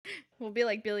We'll be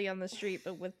like Billy on the Street,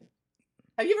 but with...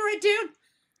 Have you ever read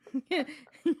Dune?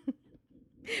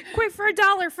 Quick, for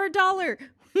 $1, for $1.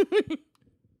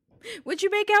 Would you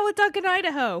make out with Duncan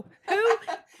Idaho? Who?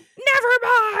 Never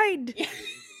mind! Yeah.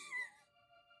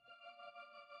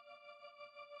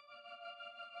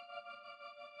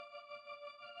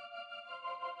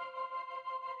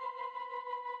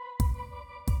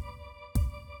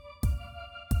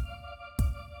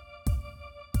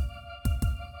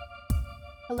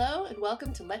 Hello and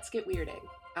welcome to Let's Get Weirding.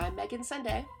 I'm Megan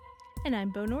Sunday. And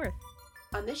I'm Bo North.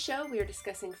 On this show, we are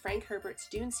discussing Frank Herbert's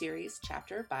Dune series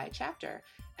chapter by chapter.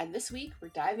 And this week, we're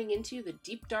diving into the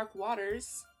deep dark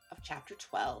waters of chapter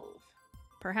 12.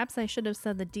 Perhaps I should have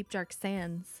said the deep dark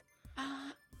sands.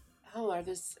 Are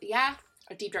those... Yeah,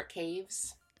 or deep dark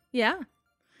caves. Yeah.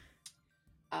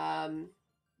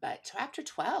 But chapter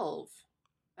 12,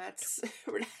 that's...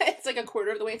 it's like a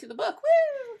quarter of the way through the book.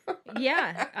 Woo!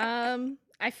 Yeah.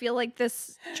 I feel like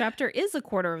this chapter is a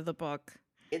quarter of the book.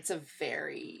 It's a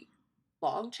very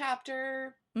long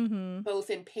chapter, both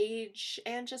in page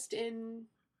and just in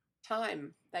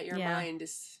time that your mind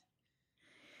is...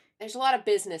 There's a lot of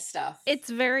business stuff.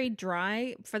 It's very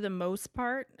dry for the most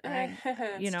part. Yeah.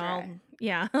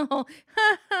 Yeah,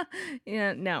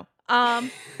 no.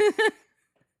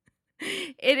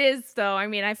 It is, though. I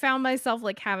mean, I found myself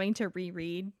like having to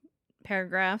reread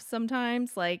paragraphs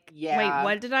sometimes. Like, wait,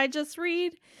 what did I just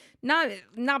read?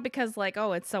 Not because like,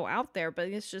 oh, it's so out there, but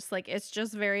it's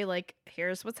just very like,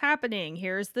 here's what's happening,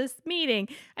 here's this meeting.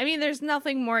 I mean, there's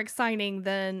nothing more exciting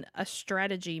than a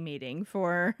strategy meeting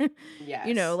for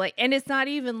like, and it's not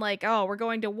even like, oh, we're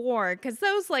going to war, because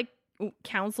those like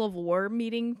Council of War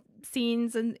meeting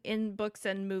scenes in books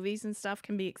and movies and stuff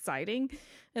can be exciting,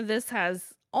 and this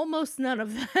has almost none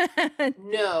of that.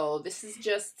 No, this is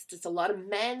just, it's a lot of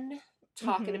men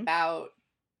talking about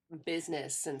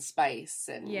business and spice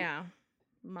and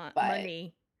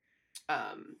money.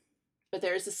 But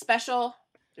there's a special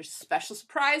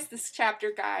surprise this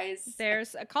chapter, guys.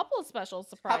 There's a couple of special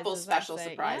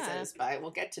surprises. But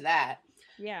we'll get to that.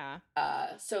 Yeah.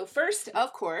 So first,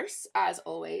 of course, as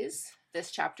always,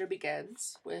 this chapter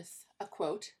begins with a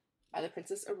quote by the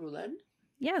Princess Irulan.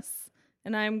 Yes,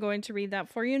 and I'm going to read that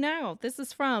for you now. This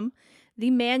is from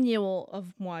the Manual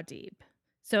of Muad'Dib.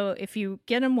 So if you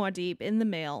get a Muad'Dib in the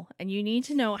mail and you need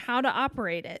to know how to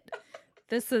operate it,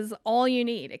 this is all you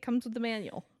need. It comes with the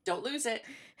manual. Don't lose it.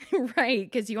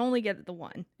 Right, because you only get the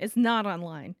one. It's not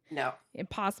online. No.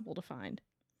 Impossible to find.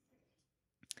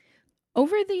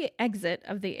 Over the exit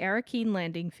of the Arrakeen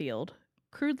landing field,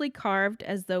 crudely carved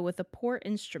as though with a poor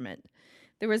instrument,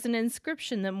 there was an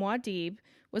inscription that Muad'Dib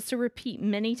was to repeat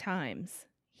many times.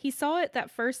 He saw it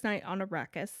that first night on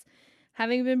Arrakis,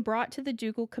 having been brought to the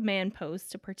ducal command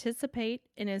post to participate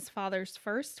in his father's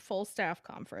first full staff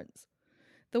conference.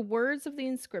 The words of the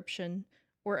inscription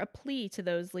were a plea to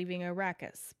those leaving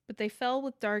Arrakis, but they fell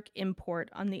with dark import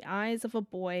on the eyes of a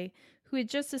boy who had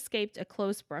just escaped a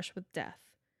close brush with death.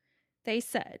 They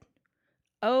said,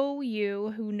 "Oh,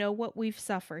 you who know what we've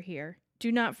suffered here,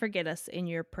 do not forget us in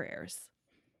your prayers."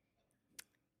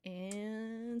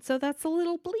 And so that's a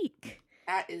little bleak.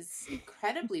 That is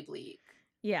incredibly bleak.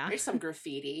 Yeah. There's some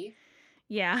graffiti.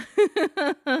 Yeah.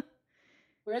 Where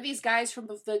are these guys from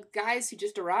the guys who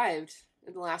just arrived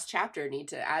in the last chapter need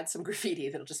to add some graffiti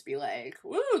that'll just be like,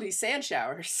 woo, these sand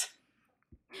showers.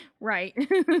 Right.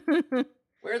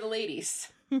 Where are the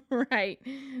ladies? Right.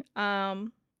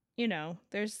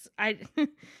 There's I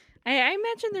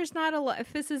imagine there's not a lot.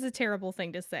 This is a terrible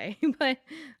thing to say, but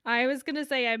I was gonna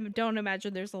say I don't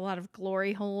imagine there's a lot of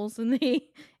glory holes in the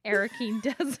Arrakeen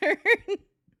desert.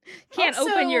 Can't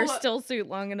also open your still suit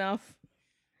long enough.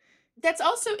 That's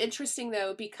also interesting,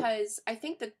 though, because I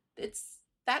think that it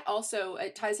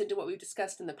ties into what we've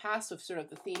discussed in the past with sort of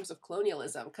the themes of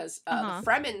colonialism, because the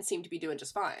Fremen seem to be doing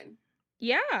just fine.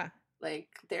 Yeah. Like,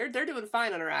 they're doing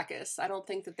fine on Arrakis. I don't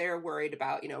think that they're worried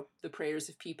about, the prayers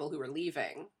of people who are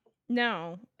leaving.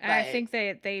 No. I think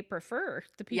they prefer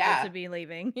the people to be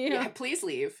leaving. Yeah, please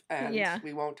leave, and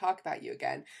we won't talk about you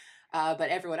again. But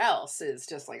everyone else is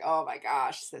just like, oh my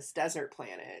gosh, this desert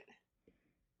planet.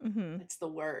 It's the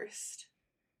worst.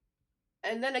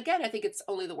 And then again, I think it's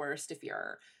only the worst if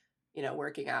you're,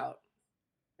 working out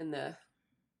in the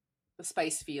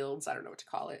spice fields. I don't know what to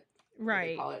call it.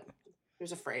 Right.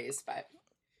 There's a phrase, but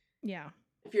yeah.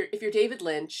 If you're David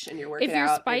Lynch and you're working out, if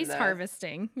you're spice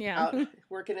harvesting,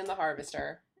 working in the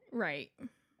harvester, right.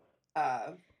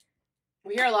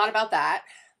 We hear a lot about that.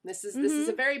 This is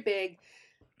a very big.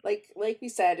 Like we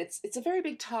said, it's a very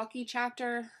big talky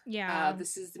chapter. Yeah.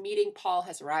 This is the meeting Paul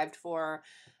has arrived for.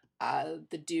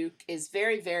 The Duke is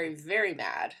very, very, very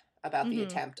mad about the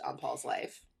attempt on Paul's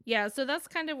life. Yeah, so that's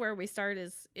kind of where we start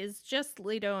is just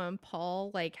Leto and Paul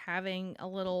like having a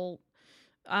little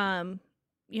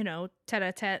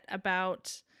tete-a-tete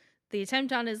about the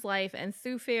attempt on his life and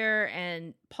Thufir,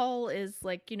 and Paul is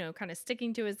like, kind of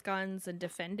sticking to his guns and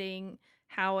defending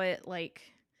how it like,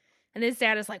 and his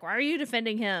dad is like, why are you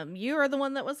defending him? You are the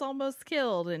one that was almost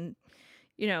killed. And,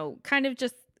 kind of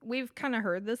just, we've kind of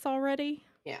heard this already.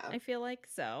 Yeah. I feel like,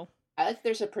 so. I like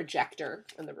there's a projector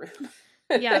in the room.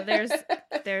 Yeah,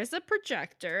 there's a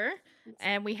projector,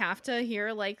 and we have to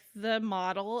hear like the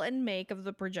model and make of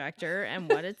the projector and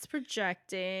what it's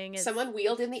projecting. Someone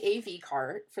wheeled in the AV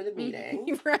cart for the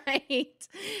meeting. Right.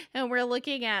 And we're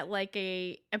looking at like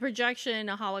a projection,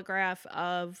 a holograph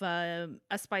of a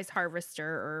spice harvester,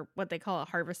 or what they call a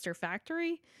harvester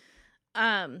factory,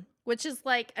 which is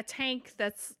like a tank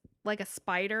that's like a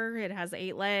spider. It has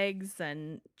 8 legs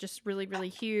and just really, really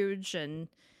huge. And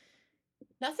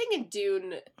nothing in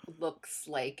Dune looks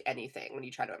like anything when you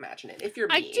try to imagine it. If you're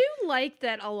me. I do like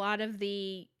that a lot of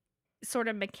the sort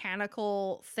of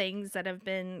mechanical things that are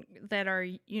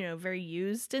very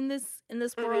used in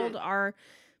this world are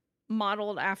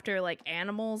modeled after like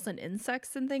animals and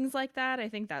insects and things like that. I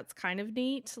think that's kind of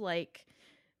neat. Like,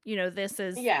 this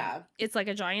is it's like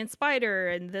a giant spider,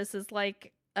 and this is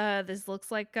like this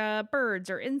looks like birds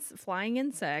or flying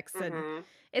insects, and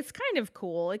it's kind of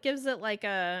cool. It gives it like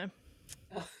a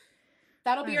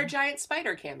that'll be our giant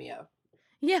spider cameo.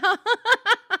 Yeah.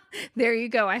 There you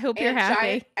go. I hope you're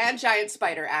happy. Giant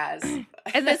spider as.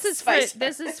 And this is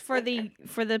for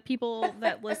the people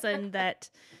that listen that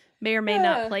may or may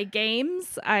not play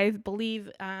games. I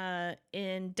believe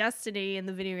in Destiny, in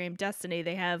the video game Destiny,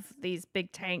 they have these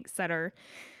big tanks that are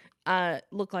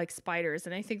look like spiders,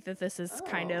 and I think that this is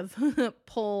kind of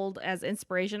pulled as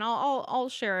inspiration. I'll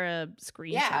share a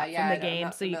screenshot from the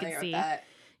game so you can see.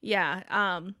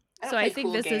 Yeah. So I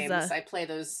think this is I play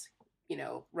those,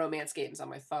 romance games on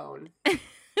my phone.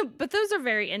 But those are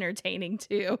very entertaining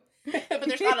too. But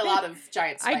there's not a lot of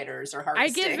giant spiders or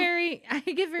harvesting. I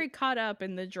get very caught up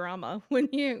in the drama when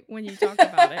you talk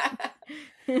about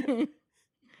it.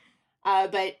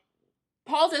 But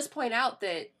Paul does point out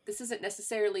that this isn't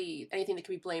necessarily anything that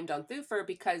can be blamed on Thufir,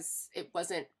 because it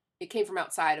came from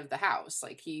outside of the house.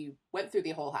 Like, he went through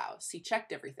the whole house. He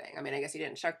checked everything. I mean, I guess he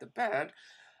didn't check the bed.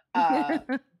 But,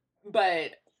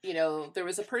 there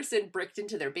was a person bricked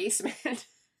into their basement.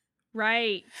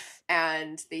 Right.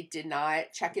 And they did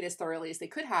not check it as thoroughly as they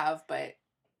could have, but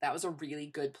that was a really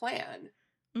good plan.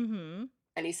 Mm-hmm.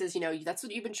 And he says, that's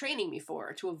what you've been training me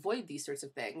for, to avoid these sorts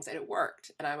of things, and it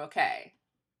worked, and I'm okay.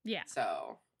 Yeah.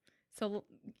 So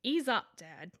ease up,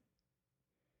 Dad.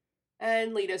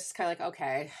 And Leto's kind of like,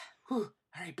 okay, whew,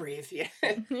 all right, breathe. Yeah.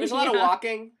 There's a lot of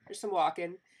walking. There's some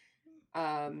walking.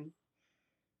 And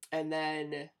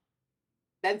then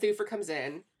Thufir comes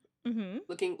in,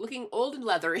 looking old and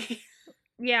leathery.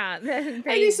 Yeah.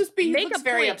 He looks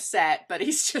very upset, but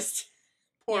he's just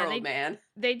poor old man.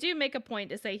 They do make a point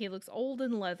to say he looks old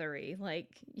and leathery. Like,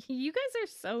 you guys are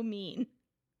so mean.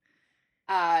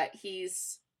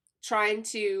 He's trying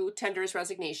to tender his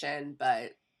resignation,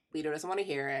 but Leto doesn't want to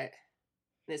hear it.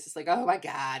 And it's just like, oh my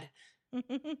God.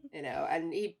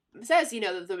 And he says,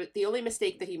 the only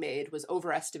mistake that he made was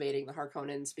overestimating the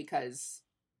Harkonnens, because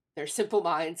their simple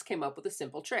minds came up with a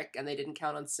simple trick, and they didn't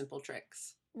count on simple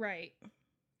tricks. Right.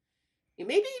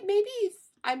 Maybe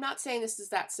I'm not saying this is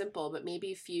that simple, but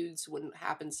maybe feuds wouldn't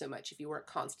happen so much if you weren't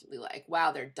constantly like,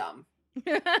 wow, they're dumb.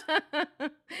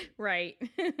 Right.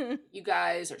 You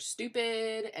guys are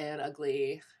stupid and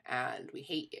ugly, and we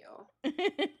hate you.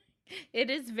 It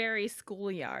is very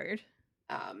schoolyard.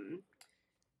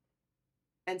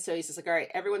 And so he's just like, all right,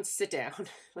 everyone sit down.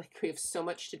 Like, we have so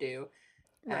much to do.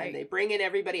 Right. And they bring in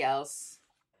everybody else.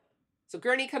 So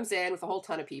Gurney comes in with a whole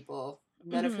ton of people,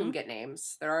 none of whom get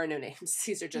names. There are no names.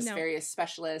 These are just various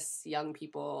specialists, young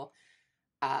people.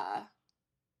 And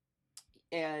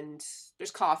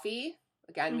there's coffee.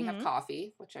 Again, we have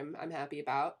coffee, which I'm happy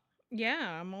about.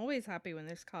 Yeah, I'm always happy when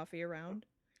there's coffee around.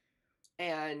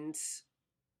 And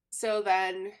so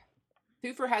then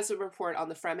Thufir has a report on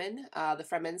the Fremen. The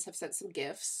Fremens have sent some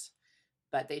gifts,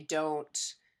 but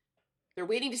they're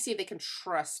waiting to see if they can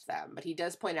trust them. But he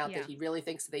does point out that he really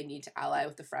thinks that they need to ally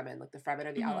with the Fremen. Like, the Fremen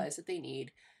are the allies that they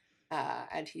need.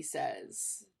 And he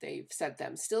says they've sent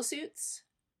them still suits,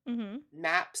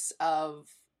 maps of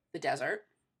the desert.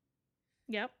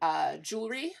 Yep.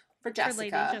 Jewelry for Jessica. For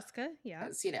Lady Jessica, yeah.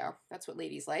 Because, that's what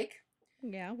ladies like.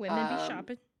 Yeah, women be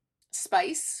shopping.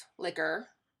 Spice, liquor,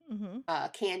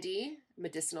 candy,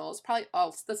 medicinals. Probably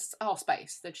all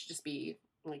spice. That should just be,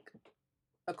 like,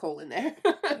 a coal in there.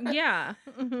 Yeah.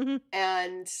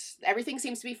 And everything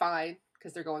seems to be fine,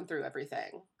 because they're going through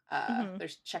everything. They're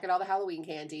checking all the Halloween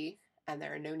candy, and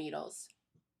there are no needles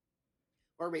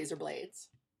or razor blades.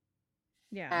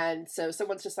 Yeah. And so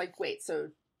someone's just like, wait, so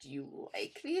do you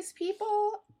like these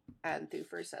people? And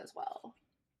Thufir says, well,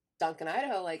 Duncan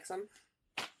Idaho likes them.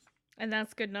 And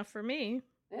that's good enough for me.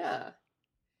 Yeah.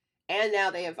 And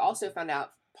now they have also found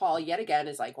out Paul yet again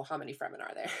is like, well, how many Fremen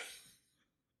are there?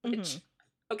 Which,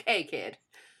 okay, kid,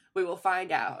 we will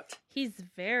find out. He's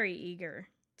very eager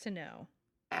to know.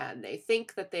 And they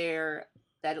think that that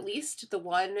at least the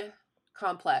one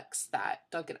complex that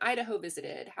Duncan Idaho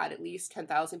visited had at least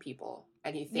 10,000 people.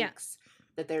 And he thinks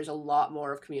that there's a lot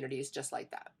more of communities just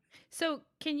like that. So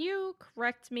can you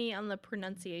correct me on the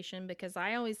pronunciation? Because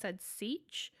I always said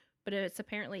Sietch, but it's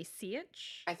apparently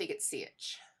Sietch. I think it's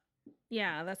Sietch.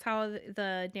 Yeah, that's how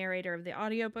the narrator of the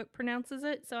audiobook pronounces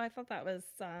it. So I thought that was,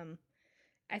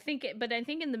 I think in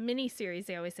the miniseries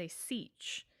they always say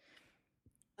Sietch.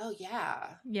 Oh,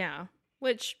 yeah. Yeah,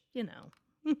 which, you know.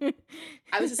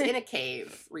 I was just in a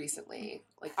cave recently,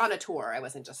 like on a tour. I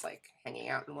wasn't just like hanging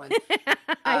out in one.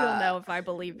 I don't know if I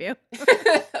believe you.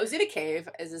 I was in a cave,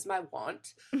 as is my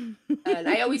wont, and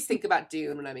I always think about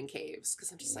Dune when I'm in caves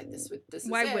because I'm just like, this is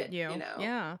why wouldn't you? You know?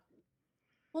 Yeah.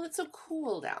 Well, it's so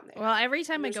cool down there. Well, every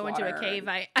time I go into a cave,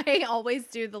 I always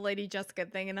do the Lady Jessica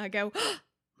thing, and I go,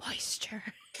 moisture.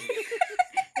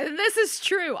 And this is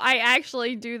true. I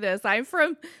actually do this. I'm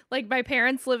from, like, my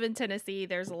parents live in Tennessee.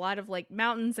 There's a lot of, like,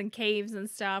 mountains and caves and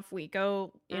stuff. We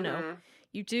go, you know,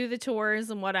 you do the tours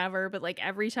and whatever, but, like,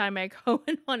 every time I go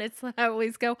in one, I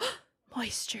always go,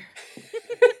 moisture.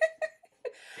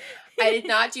 I did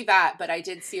not do that, but I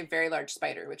did see a very large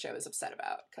spider, which I was upset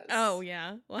about. Oh,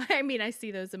 yeah. Well, I mean, I see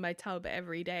those in my tub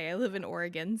every day. I live in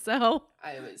Oregon, so.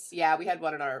 We had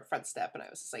one on our front step, and I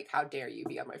was just like, how dare you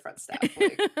be on my front step?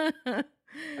 Like,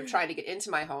 I'm trying to get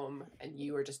into my home, and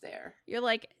you were just there. You're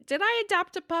like, did I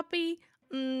adopt a puppy?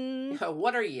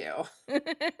 What are you?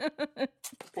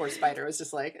 Poor spider was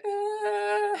just like,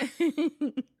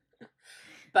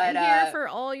 But I'm here for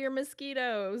all your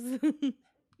mosquitoes.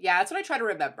 Yeah, that's what I try to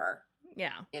remember.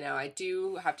 Yeah. You know, I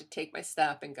do have to take my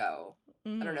step and go,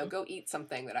 I don't know, go eat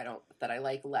something that I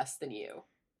like less than you.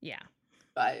 Yeah.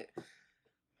 But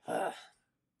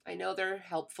I know they're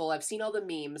helpful. I've seen all the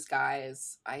memes,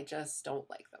 guys. I just don't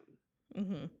like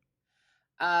them.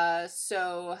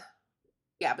 So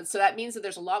that means that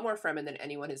there's a lot more Fremen than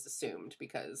anyone has assumed,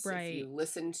 because if you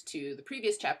listened to the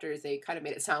previous chapters, they kind of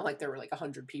made it sound like there were like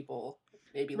 100 people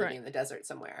maybe living in the desert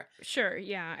somewhere. Sure,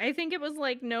 yeah. I think it was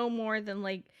like no more than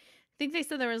like, I think they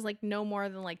said there was like no more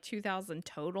than like 2,000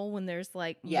 total, when there's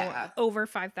like over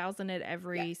 5,000 at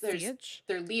every sietch.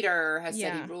 Their leader has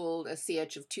said he ruled a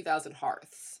sietch of 2,000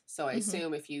 hearths. So I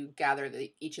assume if you gather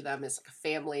each of them is like a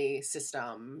family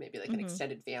system, maybe like an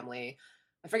extended family.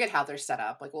 I forget how they're set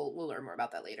up. Like we'll learn more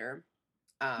about that later.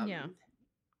 Then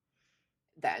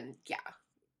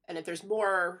and if there's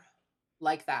more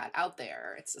like that out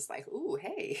there, it's just like, ooh,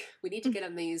 hey, we need to get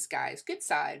on these guys' good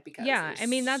side, because I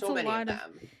mean, that's so a many lot of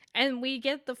them. And we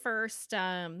get the first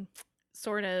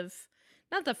sort of,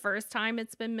 not the first time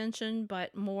it's been mentioned,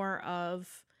 but more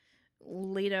of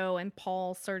Leto and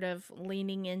Paul sort of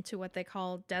leaning into what they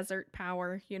call desert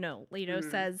power. You know, Leto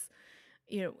says,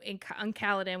 you know, on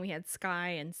Caladan we had sky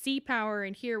and sea power,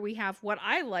 and here we have what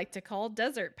I like to call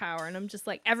desert power. And I'm just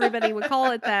like, everybody would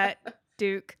call it that,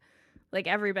 Duke. Like,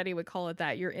 everybody would call it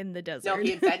that. You're in the desert. No,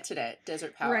 he invented it,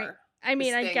 desert power. Right. I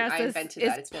mean, I guess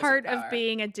it's part of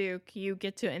being a Duke. You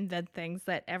get to invent things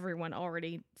that everyone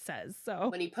already says. So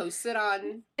when he posts it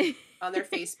on their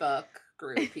Facebook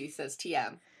group, he says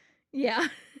TM. Yeah.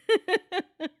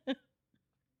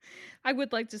 I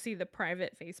would like to see the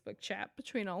private Facebook chat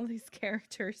between all these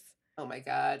characters. Oh my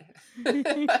god.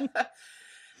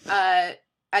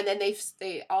 And then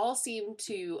they all seem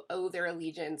to owe their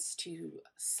allegiance to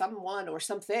someone or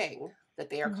something that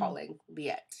they are calling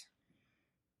Liet.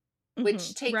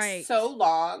 Which takes so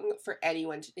long for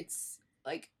anyone to, it's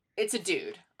like, it's a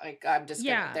dude. Like, I'm just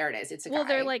gonna, there it is. It's a guy. Well,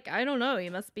 they're like, I don't know, he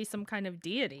must be some kind of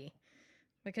deity.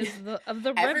 Because of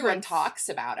the everyone reverence. Talks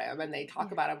about him, and they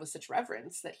talk about him with such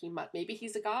reverence that maybe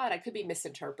he's a god. I could be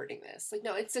misinterpreting this. Like,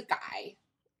 no, it's a guy.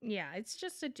 Yeah, it's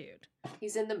just a dude.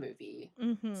 He's in the movie.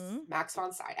 Max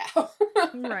von Sydow.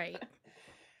 Right.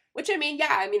 Which, I mean,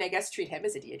 I guess treat him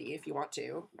as a deity if you want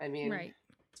to. I mean,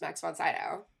 it's Max von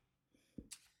Sydow.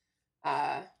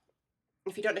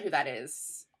 If you don't know who that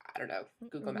is, I don't know.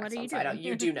 Google Max von Sydow.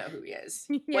 You do know who he is.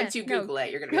 Once you Google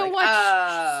it, you're going to be like,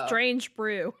 watch Strange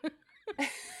Brew.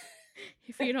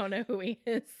 If you don't know who he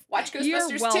is. Watch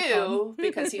Ghostbusters 2,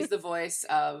 because he's the voice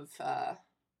of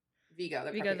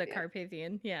Vigo the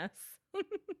Carpathian. Yes.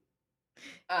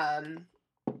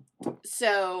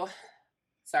 So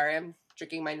Sorry, I'm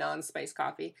drinking my non-spice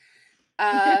coffee.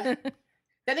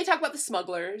 Then they talk about the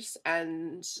smugglers,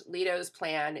 and Leto's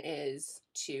plan is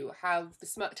to have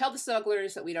tell the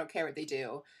smugglers that we don't care what they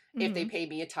do if they pay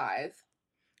me a tithe.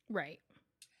 Right.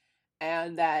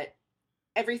 And that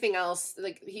everything else,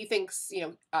 like, he thinks,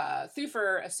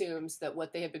 Thufir assumes that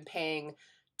what they have been paying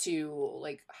to,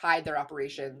 like, hide their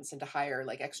operations and to hire,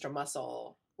 like, extra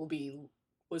muscle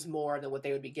was more than what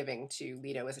they would be giving to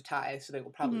Leto as a tithe, so they will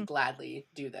probably gladly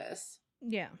do this.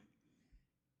 Yeah.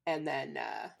 And then,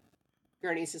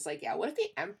 Gurney's just like, yeah, what if the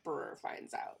Emperor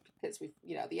finds out? Because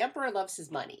the Emperor loves his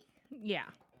money. Yeah.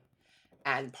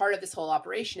 And part of this whole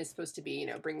operation is supposed to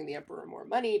be, bringing the Emperor more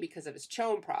money because of his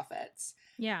CHOAM profits.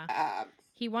 Yeah.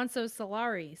 He wants those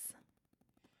Solaris.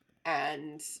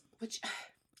 And, which,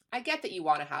 I get that you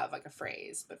want to have, like, a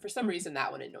phrase, but for some reason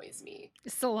that one annoys me.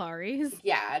 Solaris?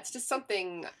 Yeah, it's just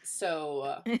something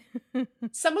so...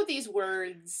 some of these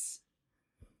words,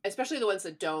 especially the ones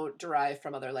that don't derive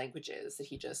from other languages, that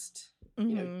he just...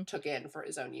 took in for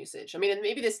his own usage. I mean, and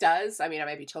maybe this does. I mean, I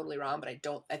might be totally wrong, but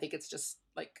I think it's just,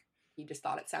 like, he just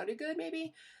thought it sounded good,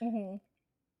 maybe.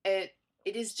 It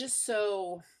is just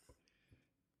so,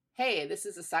 hey, this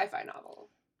is a sci-fi novel.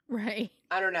 Right.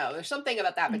 I don't know. There's something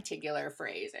about that particular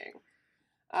phrasing.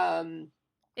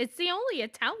 It's the only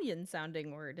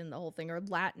Italian-sounding word in the whole thing, or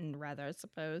Latin, rather, I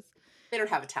suppose. They don't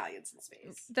have Italians in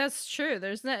space. That's true.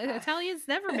 Italians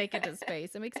never make it to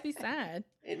space. It makes me sad.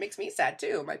 It makes me sad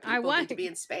too. My people need to be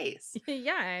in space.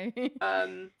 Yeah.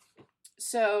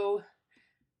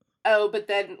 But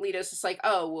then Leto's just like,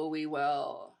 oh, well, we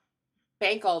will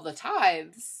bank all the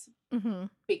tithes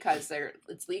because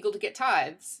it's legal to get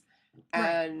tithes.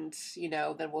 And,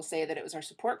 then we'll say that it was our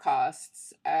support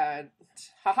costs. And,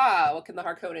 haha, what can the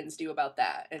Harkonnens do about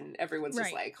that? And everyone's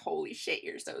just like, holy shit,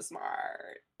 you're so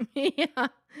smart. Yeah.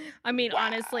 I mean,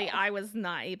 honestly, I was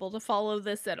not able to follow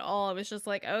this at all. I was just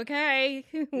like, okay,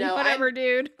 whatever,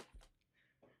 dude.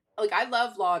 Like, I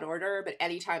love Law and Order, but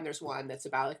anytime there's one that's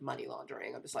about, like, money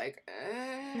laundering, I'm just like,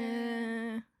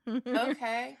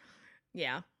 okay.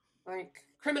 Yeah. Like,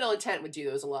 Criminal Intent would do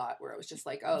those a lot, where it was just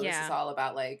like, this is all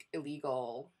about, like,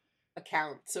 illegal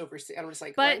accounts overseas. I'm just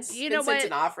like, but Vincent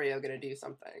D'Onofrio gonna do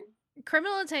something?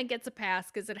 Criminal Intent gets a pass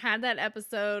because it had that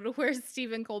episode where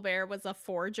Stephen Colbert was a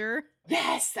forger.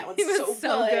 Yes, that was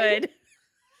so good.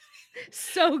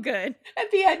 So good.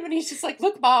 At the end when he's just like,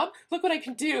 look, Mom, look what I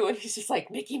can do. And he's just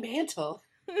like, Mickey Mantle,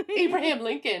 Abraham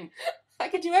Lincoln. I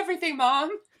can do everything,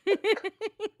 Mom.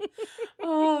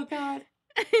 Oh, God.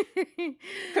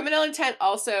 Criminal Intent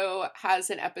also has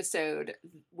an episode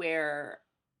where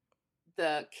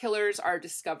the killers are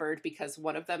discovered because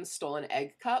one of them stole an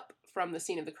egg cup from the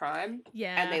scene of the crime.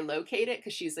 Yeah. And they locate it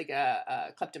because she's like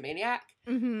a kleptomaniac.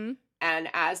 Mm-hmm. And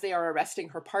as they are arresting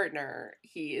her partner,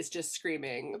 he is just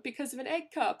screaming, because of an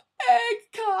egg cup. Egg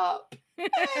cup!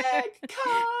 Egg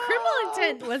cup! Criminal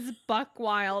Intent was buck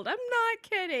wild. I'm not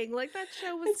kidding. Like, that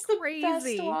show was crazy. It's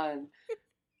the best one.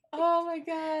 Oh my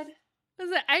God.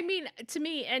 I mean, to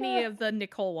me, any of the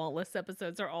Nicole Wallace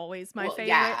episodes are always my favorite.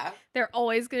 Yeah. They're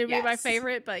always going to be my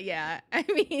favorite, but yeah. I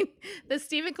mean, the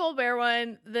Stephen Colbert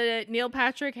one, the Neil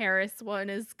Patrick Harris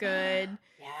one is good.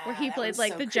 Where he played,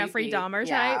 like, the Jeffrey Dahmer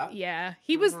type. Yeah.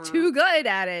 He was too good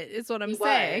at it, is what I'm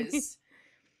saying.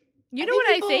 You know what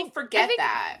I think? Forget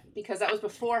that, because that was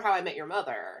before How I Met Your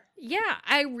Mother. Yeah,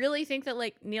 I really think that,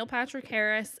 like, Neil Patrick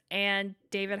Harris and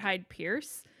David Hyde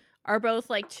Pierce are both,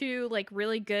 like, two, like,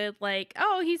 really good, like,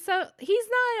 oh, he's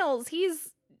Niles,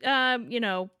 he's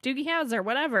Doogie Howser,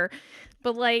 whatever,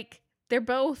 but, like, they're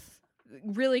both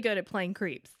really good at playing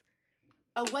creeps.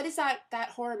 Oh, what is that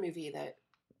horror movie that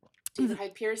David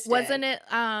Hyde Pierce did? Wasn't it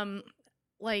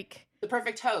like The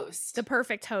Perfect Host? The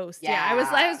Perfect Host. Yeah. I was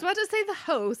about to say The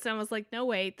Host, and I was like, no,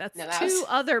 wait, that's two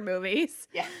other movies.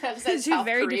 Yeah, that was that South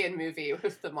Korean movie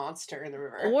with the monster in the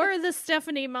river. Or the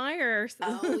Stephanie Meyer.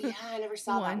 Oh yeah, I never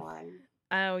saw that one.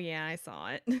 Oh yeah, I saw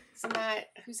it.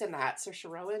 Who's in that? Saoirse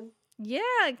Ronan?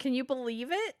 Yeah, can you believe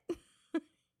it?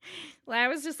 I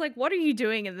was just like, what are you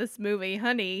doing in this movie,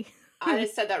 honey? I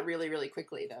just said that really, really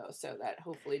quickly though, so that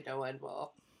hopefully no one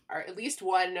will. Or at least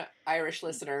one Irish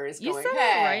listener is going,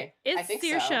 hey, right? It's I think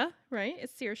Saoirse, so. Right?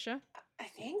 It's Saoirse. I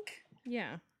think.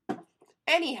 Yeah.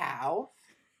 Anyhow,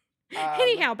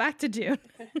 back to Dune.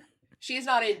 She's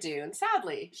not in Dune.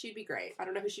 Sadly, she'd be great. I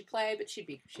don't know who she'd play, but she'd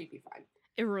be fine.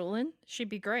 Irulan, she'd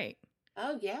be great.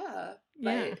 Oh yeah,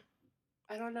 but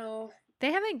I don't know.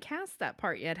 They haven't cast that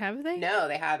part yet, have they? No,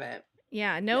 they haven't.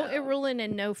 Yeah, no Irulan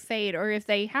and no Fade, or if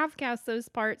they have cast those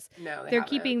parts, they're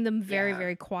keeping them very,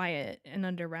 very quiet and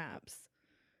under wraps.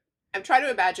 I'm trying to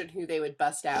imagine who they would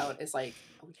bust out as like,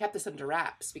 we kept this under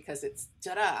wraps because it's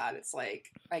and it's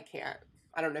like, I can't.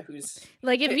 I don't know who's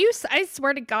like if I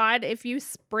swear to God, if you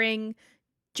spring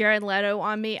Jared Leto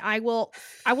on me, I will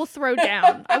throw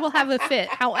down. I will have a fit.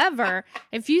 However,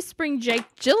 if you spring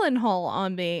Jake Gyllenhaal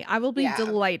on me, I will be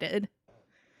delighted.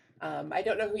 I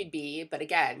don't know who he'd be, but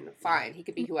again, fine. He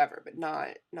could be whoever, but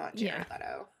not Jared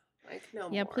Leto. Like, no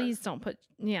more. Yeah, please don't put...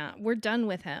 Yeah, we're done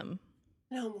with him.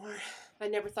 No more. I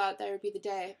never thought that would be the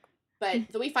day. But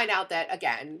then we find out that,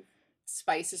 again,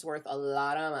 Spice is worth a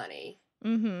lot of money.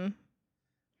 Mm-hmm.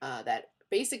 That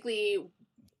basically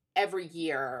every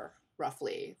year,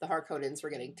 roughly, the Harkonnens were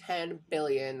getting 10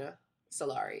 billion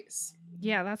Solaris.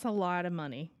 Yeah, that's a lot of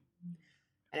money.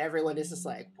 And everyone is just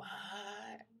like, what?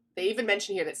 They even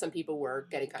mention here that some people were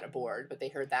getting kind of bored, but they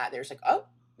heard that and they're just like, oh,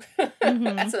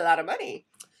 that's a lot of money.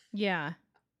 Yeah.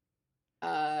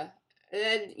 And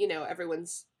then,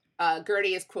 everyone's...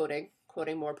 Gurney is quoting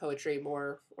more poetry,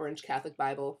 more Orange Catholic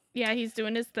Bible. Yeah, he's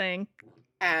doing his thing.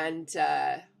 And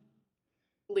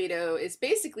Leto is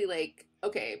basically like,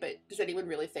 okay, but does anyone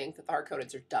really think that the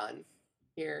Harkonnens are done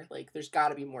here? Like, there's got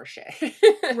to be more shit.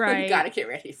 Right. We got to get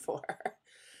ready for.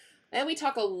 And we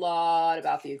talk a lot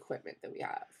about the equipment that we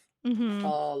have. Mm-hmm.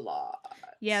 A lot.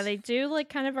 Yeah, they do like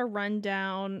kind of a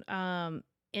rundown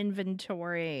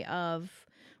inventory of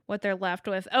what they're left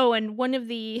with. Oh, and one of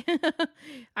the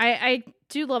I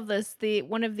do love this.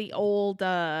 One of the old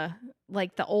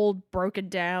like the old broken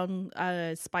down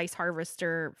spice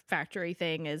harvester factory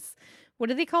thing is, what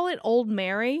do they call it? Old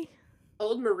Mary?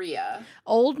 Old Maria.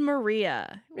 Old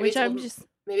Maria. Maybe which I'm just...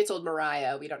 Maybe it's Old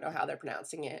Mariah. We don't know how they're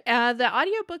pronouncing it. The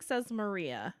audiobook says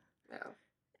Maria. No.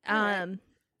 Right.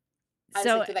 I was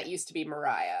thinking that used to be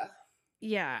Mariah.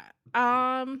 Yeah.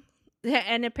 And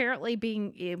apparently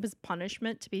it was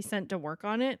punishment to be sent to work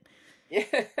on it. Yeah.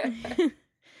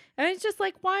 And it's just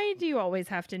like, why do you always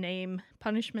have to name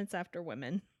punishments after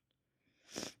women?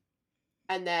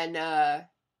 And then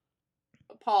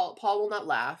Paul will not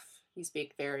laugh. He's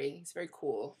very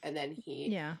cool. And then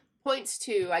he points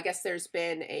to, I guess there's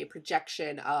been a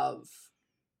projection of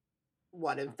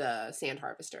one of the sand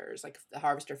harvesters, like the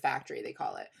harvester factory, they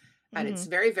call it. And it's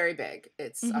very, very big.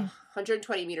 It's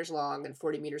 120 meters long and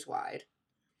 40 meters wide.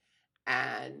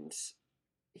 And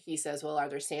he says, well, are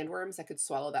there sandworms that could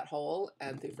swallow that hole?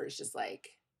 And Thufir's just like,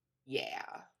 yeah.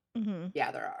 Mm-hmm.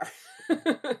 Yeah, there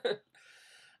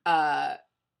are.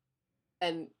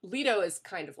 And Leto is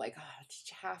kind of like, oh, did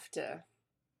you have to?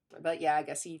 But yeah, I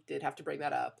guess he did have to bring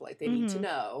that up. Like, they need to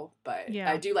know. But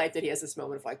I do like that he has this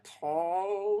moment of like,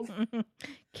 Paul.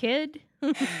 Kid,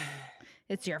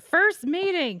 it's your first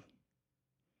meeting.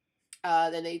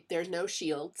 Then there's no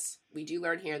shields. We do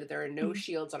learn here that there are no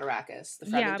shields on Arrakis. The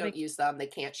Fremen don't use them. They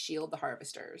can't shield the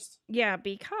harvesters. Yeah,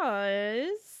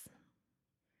 because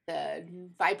the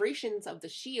vibrations of the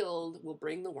shield will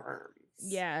bring the worms.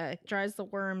 Yeah, it drives the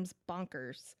worms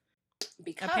bonkers.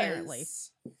 Because, apparently.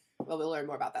 Well, we'll learn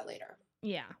more about that later.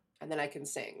 Yeah. And then I can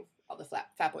sing all the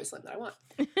Fat Boy Slim that I want.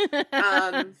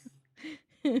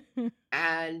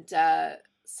 And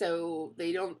so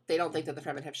they don't think that the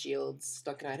Fremen have shields.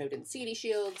 Duncan Idaho didn't see any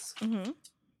shields. Mm-hmm.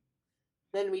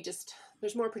 Then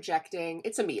there's more projecting.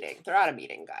 It's a meeting. They're at a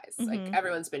meeting, guys. Mm-hmm. Like,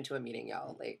 everyone's been to a meeting,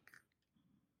 y'all. Like,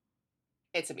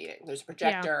 it's a meeting. There's a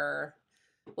projector,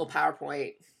 little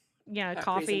PowerPoint. Yeah,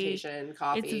 coffee. Presentation,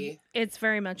 coffee. It's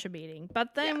very much a meeting.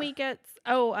 But then we get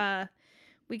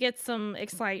some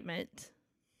excitement.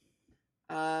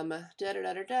 I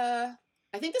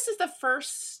think this is the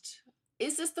first...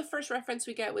 Is this the first reference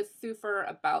we get with Thufir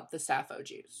about the Sappho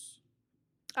juice?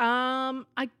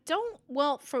 I don't...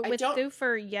 Well,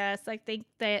 Thufir, yes. I think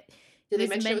that Did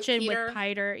they mention with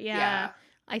Piter. Yeah.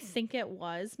 I think it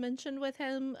was mentioned with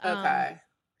him. Okay.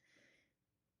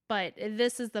 But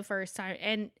this is the first time,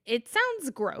 and it sounds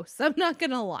gross. I'm not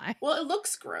gonna lie. Well, it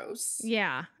looks gross.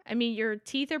 Yeah. I mean, your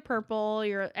teeth are purple.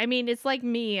 It's like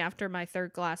me after my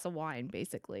third glass of wine,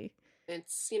 basically.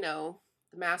 It's, the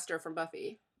master from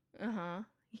Buffy. Uh-huh.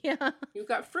 Yeah. You've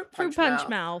got fruit punch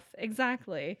mouth.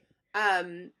 Exactly.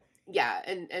 Yeah,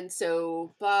 and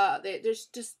so there's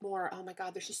just more. Oh my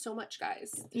God, there's just so much,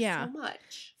 guys. There's so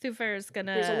much. Thufir is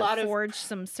gonna forge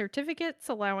some certificates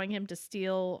allowing him to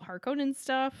steal Harkonnen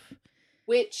stuff,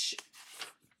 which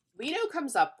Leto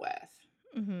comes up with.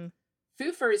 Mm-hmm.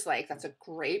 Thufir is like, that's a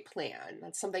great plan.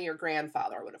 That's something your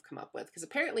grandfather would have come up with, because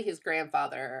apparently his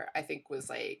grandfather, I think, was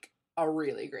like a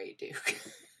really great duke.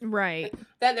 Right.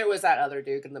 Then there was that other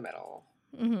duke in the middle.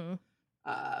 Mm-hmm.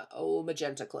 Old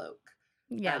Magenta Cloak.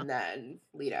 Yeah. And then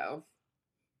Leto.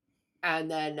 And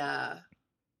then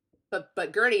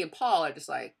but Gurney and Paul are just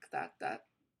like, that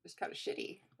is kind of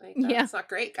shitty. Like, that's not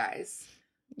great, guys.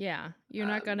 Yeah. You're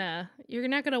not gonna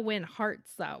win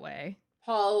hearts that way.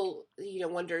 Paul,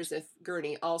 wonders if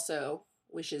Gurney also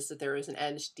wishes that there is an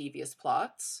end to devious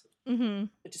plots, mm-hmm.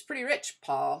 which is pretty rich,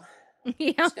 Paul.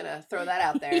 Yeah. Just gonna throw that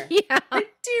out there. Yeah. Pretty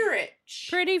rich.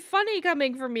 Pretty funny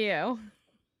coming from you.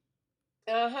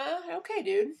 Uh-huh. Okay,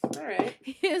 dude. All right.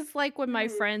 It's like when my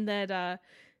friend that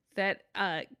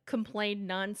complained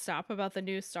nonstop about the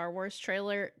new Star Wars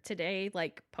trailer today,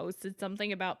 like posted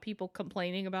something about people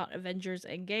complaining about Avengers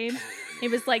Endgame. It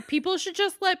was like, people should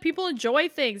just let people enjoy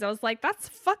things. I was like, that's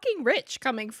fucking rich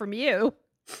coming from you.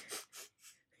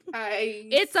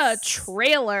 It's a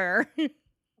trailer.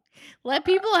 Let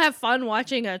people have fun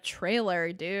watching a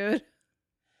trailer, dude.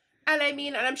 And I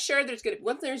mean, and I'm sure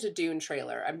once there's a Dune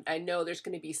trailer, I know there's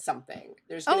gonna be something.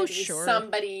 There's gonna be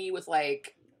somebody with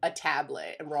like a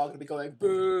tablet, and we're all gonna be going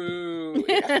boo.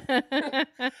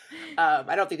 I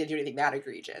don't think they do anything that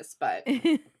egregious, but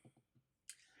it's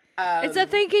a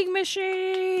thinking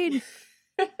machine.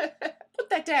 Put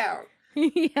that down.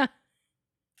 Yeah,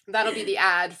 that'll be the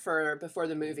ad for before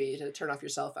the movie to turn off your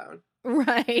cell phone.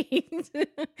 Right.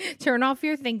 Turn off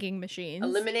your thinking machines.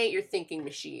 Eliminate your thinking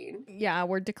machine. Yeah,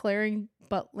 we're declaring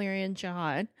Butlerian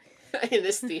jihad in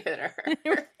this theater.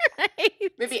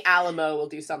 Right. Maybe Alamo will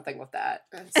do something with that.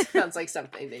 That sounds like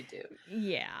something they do.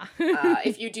 Yeah.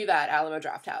 If you do that, Alamo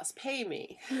Drafthouse, pay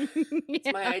me.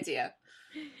 It's my idea.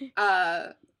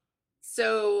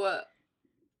 So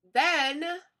then,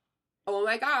 oh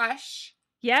my gosh.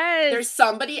 Yes. There's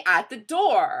somebody at the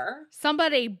door.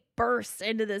 Somebody bursts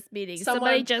into this meeting.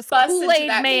 Somebody just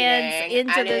Kool-Aid Mans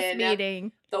into this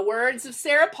meeting. The words of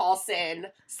Sarah Paulson,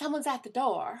 someone's at the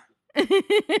door. And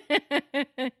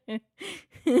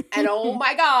oh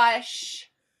my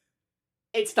gosh,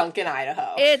 it's Duncan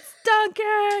Idaho. It's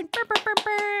Duncan.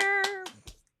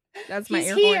 That's my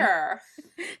air here.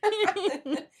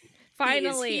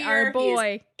 Finally, our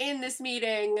boy in this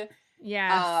meeting.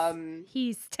 Yeah.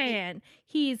 He's tan.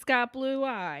 He's got blue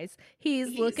eyes.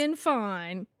 He's looking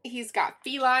fine. He's got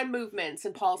feline movements,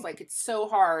 and Paul's like, it's so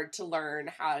hard to learn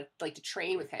how to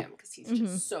train with him because he's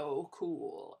just so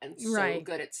cool and so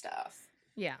good at stuff.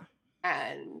 Yeah.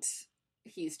 And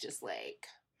he's just like,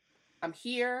 I'm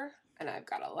here and I've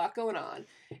got a lot going on.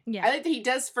 Yeah. I like that he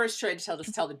does first try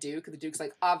to tell the Duke, and the Duke's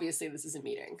like, obviously this is a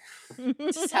meeting.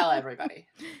 Just tell everybody.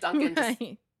 Duncan, just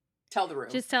tell the room.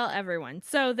 Just tell everyone.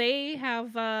 So they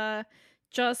have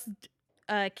just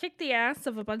kicked the ass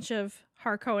of a bunch of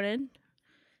Harkonnen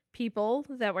people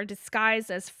that were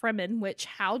disguised as Fremen, which,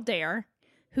 how dare?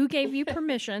 Who gave you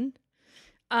permission?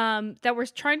 That were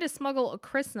trying to smuggle a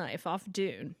crysknife off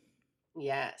Dune.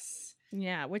 Yes.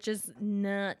 Yeah, which is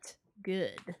not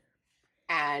good.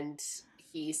 And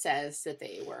he says that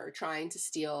they were trying to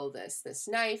steal this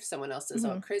knife. Someone else says,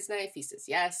 oh, crysknife. He says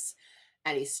yes.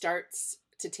 And he starts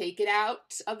to take it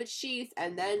out of its sheath,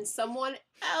 and then someone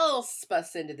else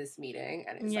busts into this meeting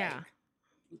and is like,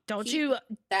 don't you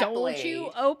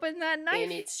open that knife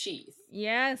in its sheath.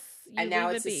 Yes. And now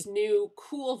it's this new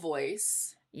cool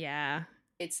voice. Yeah.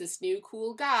 It's this new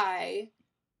cool guy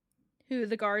who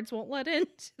the guards won't let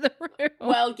into the room.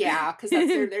 Well, yeah, because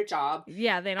that's their job.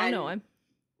 Yeah, they don't know him.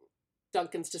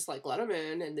 Duncan's just like, let him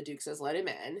in, and the Duke says, let him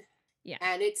in. Yeah.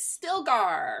 And it's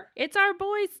Stilgar. It's our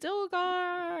boy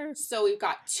Stilgar. So we've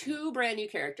got two brand new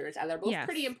characters, and they're both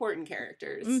pretty important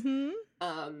characters. Mm-hmm.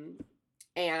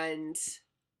 And,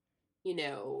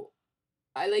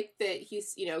 I like that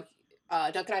he's,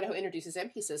 Duncan Idaho introduces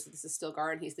him. He says this is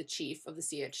Stilgar, and he's the chief of the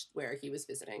Sietch where he was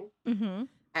visiting. Mm-hmm.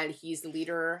 And he's the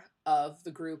leader of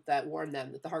the group that warned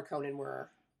them that the Harkonnen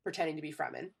were pretending to be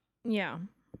Fremen. Yeah.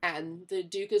 And the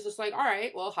Duke is just like, all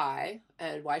right, well, hi.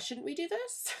 And why shouldn't we do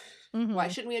this? Mm-hmm. Why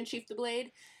shouldn't we unsheath the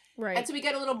blade? Right. And so we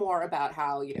get a little more about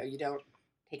how, you don't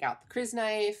take out the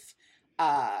crysknife.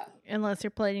 Unless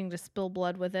you're planning to spill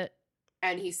blood with it.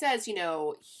 And he says,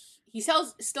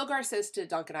 Stilgar says to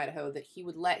Duncan Idaho that he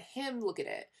would let him look at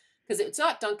it. Because it's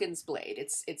not Duncan's blade.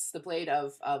 It's the blade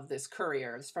of this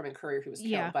courier, this Fremen courier who was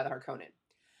killed by the Harkonnen.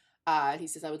 And he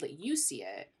says, I would let you see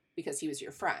it because he was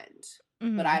your friend.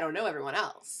 Mm-hmm. But I don't know everyone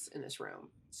else in this room.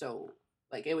 So,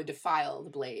 it would defile the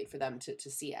blade for them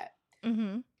to see it.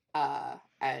 Mm-hmm.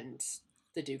 And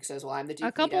the Duke says, well, I'm the Duke.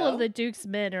 A couple of the Duke's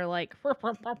men are like...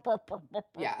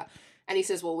 Yeah. And he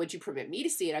says, well, would you permit me to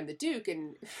see it? I'm the Duke.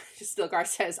 And Stilgar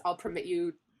says, I'll permit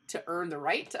you to earn the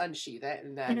right to unsheath it.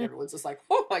 And then everyone's just like,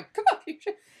 oh my God.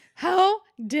 How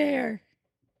dare.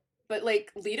 But,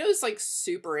 Leto's,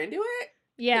 super into it.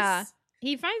 Yeah.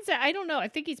 He finds it, I don't know. I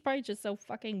think he's probably just so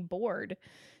fucking bored.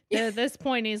 At this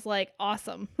point, he's like,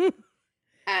 awesome.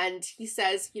 And he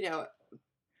says,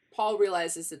 Paul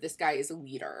realizes that this guy is a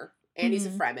leader. And he's a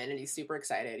Fremen. And he's super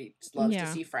excited. He just loves to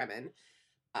see Fremen.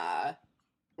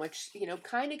 which,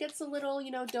 kind of gets a little,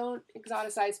 don't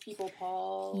exoticize people,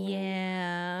 Paul.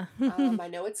 Yeah. I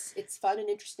know it's fun and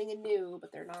interesting and new,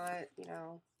 but they're not,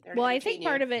 well, I think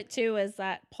part of it too is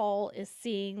that Paul is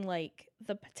seeing like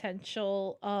the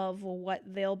potential of what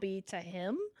they'll be to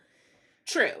him.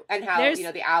 True. And how,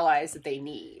 the allies that they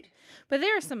need. But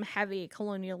there's some heavy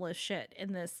colonialist shit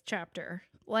in this chapter.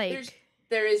 Like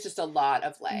there is just a lot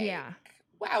of like,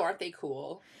 wow, aren't they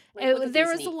cool? Like, there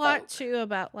was a lot too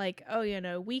about like,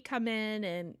 we come in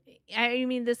and I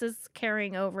mean, this is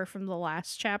carrying over from the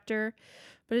last chapter,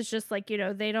 but it's just like,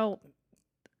 they don't,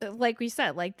 like we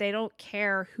said, like they don't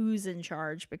care who's in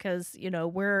charge because,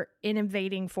 we're an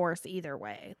invading force either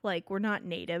way. Like we're not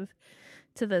native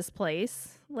to this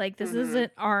place. Like this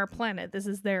isn't our planet. This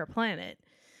is their planet.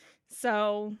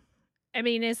 So, I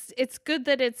mean, it's good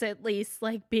that it's at least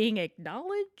like being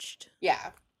acknowledged.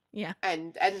 Yeah. Yeah.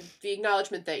 And the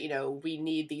acknowledgement that, we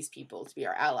need these people to be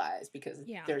our allies because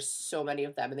there's so many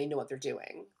of them and they know what they're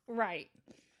doing. Right.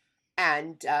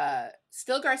 And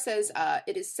Stilgar says,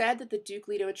 it is said that the Duke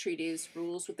Leto Atreides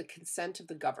rules with the consent of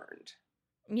the governed.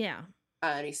 Yeah.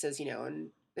 And he says, and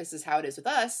this is how it is with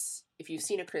us. If you've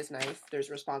seen a crysknife, there's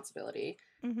responsibility.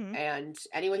 Mm-hmm. And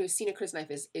anyone who's seen a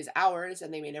crysknife is ours,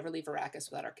 and they may never leave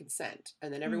Arrakis without our consent.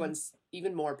 And then everyone's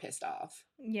even more pissed off.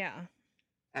 Yeah.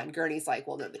 And Gurney's like,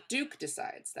 well, no, the Duke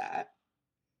decides that.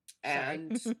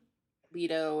 And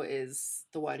Leto is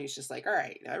the one who's just like, all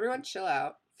right, now everyone chill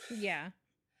out. Yeah.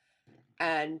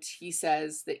 And he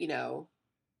says that,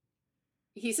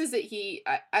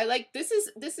 I like, this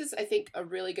is, I think, a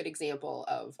really good example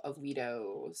of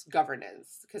Leto's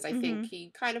governance, because I think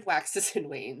he kind of waxes and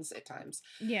wanes at times.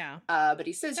 Yeah. But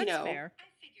he says, That's fair. I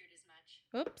figured as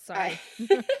much. Oops, sorry.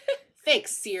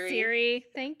 Thanks, Siri. Siri,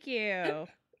 thank you.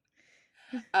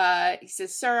 He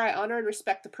says, sir, I honor and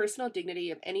respect the personal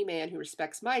dignity of any man who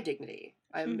respects my dignity.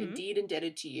 I'm indeed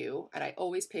indebted to you, and I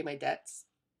always pay my debts.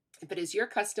 If it is your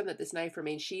custom that this knife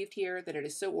remain sheathed here, then it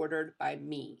is so ordered by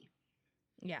me.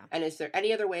 Yeah. And is there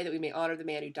any other way that we may honor the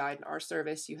man who died in our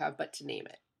service? You have but to name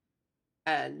it.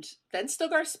 And then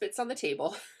Stilgar spits on the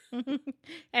table. And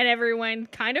everyone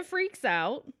kind of freaks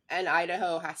out. And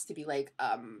Idaho has to be like,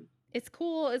 It's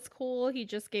cool. He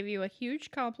just gave you a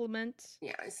huge compliment.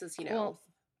 Yeah, he says, we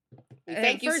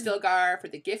thank you, Stilgar, for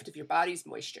the gift of your body's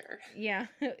moisture. Yeah.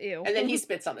 Ew. And then he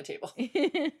spits on the table.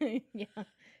 Yeah.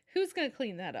 Who's going to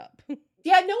clean that up?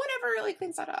 Yeah, no one ever really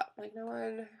cleans that up. Like,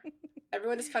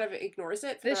 everyone just kind of ignores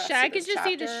it. The Shag could just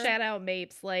need to shout out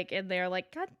Mapes, like, and they're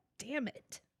like, God damn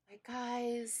it. Like,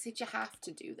 guys, did you have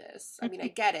to do this? I mean, I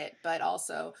get it, but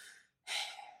also.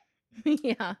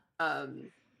 Yeah. And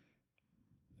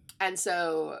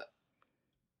so,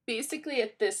 basically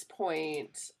at this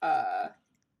point,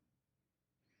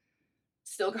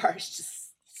 Stilgar's just,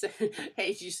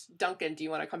 hey, Duncan, do you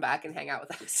want to come back and hang out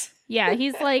with us? Yeah,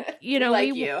 he's like,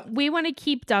 we want to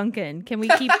keep Duncan. Can we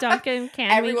keep Duncan?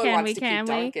 Can we?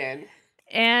 Duncan.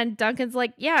 And Duncan's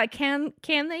like, yeah, can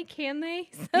they?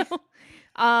 So,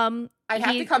 I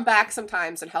have to come back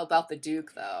sometimes and help out the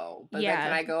Duke, though. But then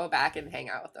can I go back and hang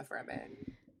out with the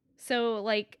Fremen? So,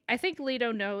 like, I think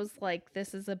Leto knows, like,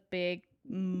 this is a big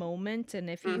moment, and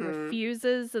if he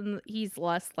refuses, and he's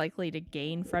less likely to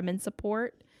gain Fremen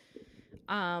support.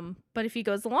 But if he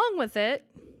goes along with it,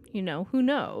 who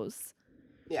knows?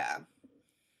 Yeah.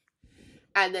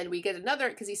 And then we get another,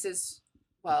 because he says,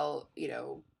 well,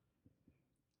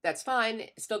 that's fine.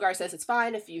 Stilgar says it's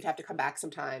fine if you'd have to come back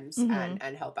sometimes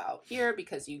and help out here,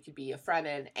 because you could be a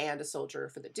Fremen and a soldier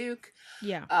for the Duke.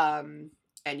 Yeah.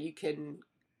 And you can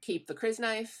keep the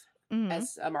crysknife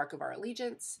as a mark of our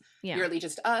allegiance. Yeah. Your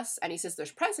allegiance to us. And he says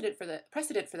there's precedent for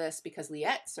this because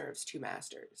Liet serves two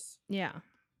masters. Yeah.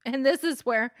 And this is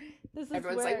where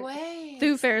everyone's like, wait.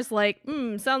 Thufir's like,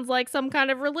 sounds like some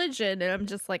kind of religion. And I'm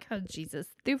just like, oh, Jesus.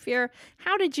 Thufir,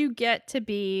 how did you get to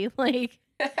be, like,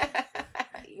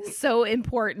 so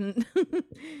important? You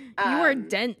are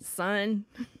dense, son.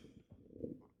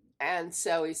 And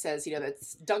so he says, that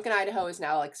Duncan Idaho is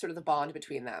now, like, sort of the bond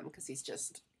between them, because he's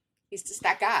just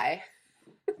that guy.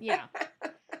 Yeah.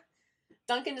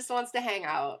 Duncan just wants to hang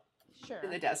out. Sure.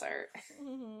 In the desert.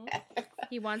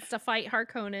 He wants to fight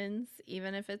Harkonnens,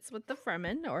 even if it's with the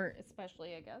Fremen, or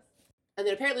especially, I guess. And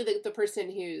then apparently the person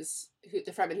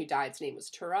the Fremen who died's name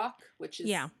was Turok, which is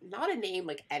not a name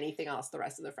like anything else the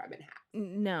rest of the Fremen have.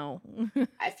 No.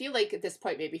 I feel like at this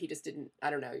point maybe he just didn't, I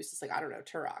don't know, he was just like, I don't know,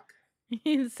 Turok.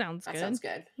 It sounds good. That sounds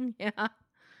good. Yeah.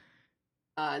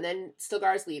 And then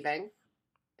Stilgar's leaving.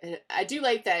 And I do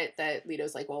like that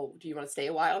Leto's like, well, do you want to stay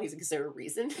a while? And he's like, is there a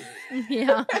reason?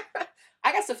 Yeah.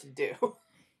 I got stuff to do.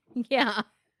 Yeah.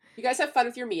 You guys have fun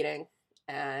with your meeting.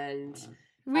 And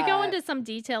We go into some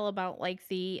detail about like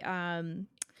the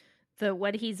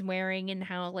what he's wearing and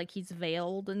how like he's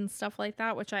veiled and stuff like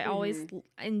that, which I always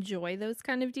enjoy those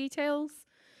kind of details.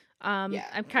 I'm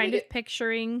kind of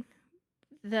picturing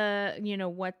the, you know,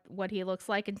 what he looks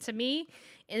like, and to me,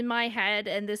 in my head,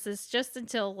 and this is just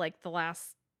until like the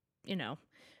last, you know,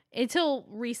 until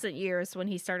recent years when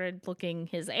he started looking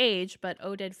his age, but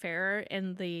Oded Fehr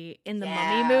in the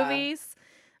Mummy movies,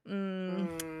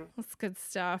 that's good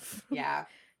stuff. Yeah,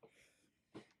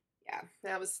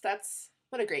 that's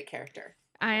what a great character.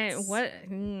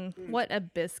 What a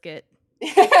biscuit.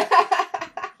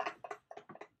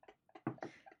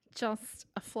 Just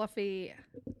a fluffy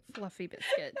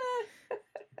biscuit.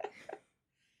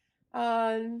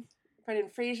 Brendan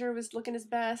Fraser was looking his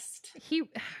best.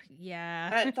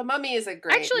 The Mummy is a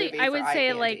great Actually, movie I would say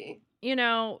candy. Like, you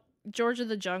know, George of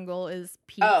the Jungle is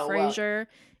Pete Fraser.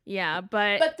 Well, yeah,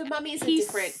 but the Mummy's a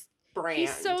different brand.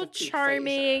 He's so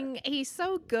charming. He's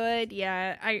so good.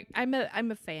 Yeah, I'm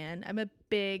a fan. I'm a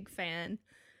big fan.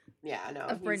 Yeah, no,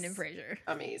 of Brendan Fraser.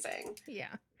 Amazing.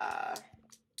 Yeah.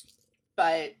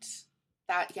 But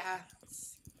that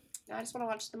I just want to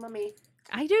watch The Mummy.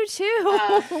 I do too.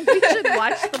 We should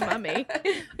watch The Mummy.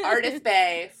 Ardith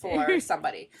Bay for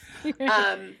somebody.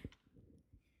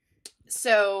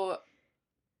 So,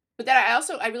 but then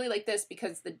I really like this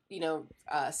because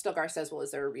Stilgar says, well,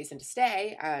 is there a reason to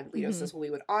stay? And Leto says, well,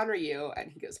 we would honor you.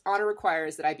 And he goes, honor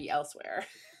requires that I be elsewhere.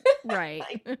 Right.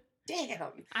 Like,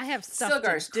 damn. I have stuff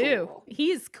Stilgar's to do. Cool.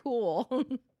 He's cool.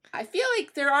 I feel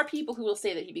like there are people who will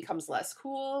say that he becomes less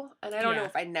cool, and I don't know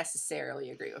if I necessarily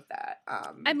agree with that.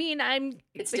 I mean, I'm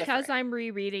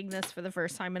rereading this for the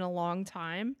first time in a long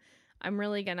time, I'm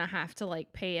really gonna have to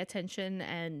like pay attention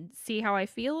and see how I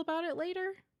feel about it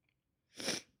later.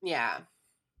 Yeah,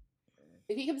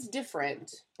 it becomes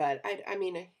different, but I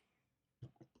mean,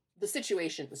 the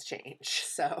situations change,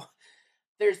 so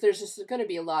there's just going to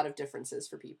be a lot of differences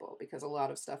for people because a lot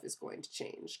of stuff is going to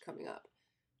change coming up.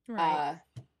 Right.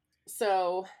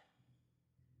 So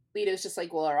Leto's just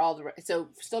like, well, so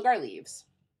Stilgar leaves.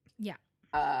 Yeah.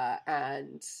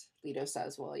 And Leto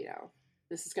says, well, you know,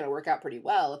 this is going to work out pretty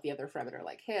well if the other Fremen are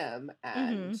like him.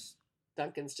 And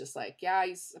Duncan's just like, yeah,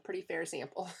 he's a pretty fair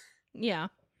sample. Yeah.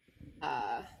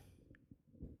 Then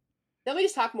we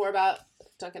just talk more about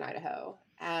Duncan Idaho.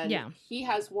 And he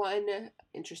has one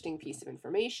interesting piece of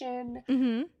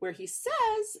information where he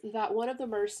says that one of the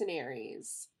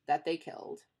mercenaries that they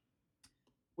killed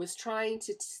was trying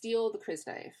to steal the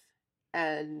crysknife,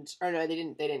 they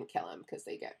didn't kill him because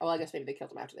I guess maybe they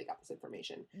killed him after they got this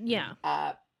information. Yeah.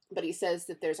 But he says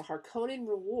that there's a Harkonnen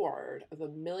reward of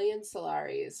 1,000,000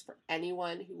 Solaris for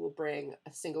anyone who will bring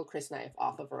a single crysknife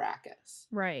off of Arrakis.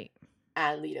 Right.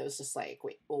 And Leto's just like,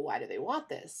 wait, well, why do they want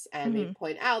this? And they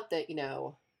point out that, you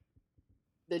know,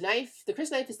 the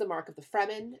crysknife is the mark of the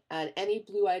Fremen, and any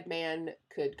blue-eyed man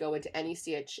could go into any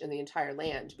sietch in the entire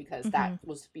land because that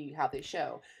was to be how they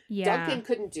show. Yeah. Duncan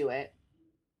couldn't do it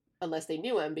unless they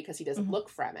knew him because he doesn't look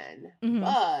Fremen.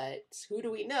 But who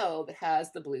do we know that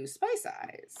has the blue spice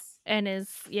eyes? And is,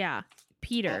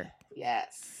 Peter.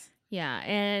 Yes. Yeah,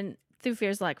 and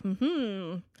Thufir's like,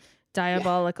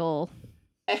 diabolical.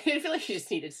 I feel like she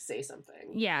just needed to say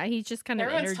something. Yeah, he just kind of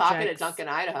Everyone's talking to Duncan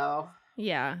Idaho.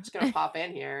 Yeah. Just gonna pop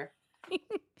in here.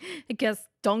 I guess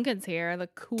Duncan's here, the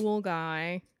cool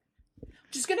guy.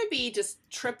 Which is gonna be just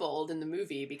tripled in the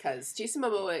movie because Jason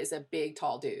Momoa is a big,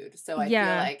 tall dude. So I feel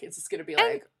like it's just gonna be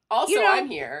like, also, I'm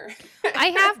here. I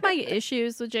have my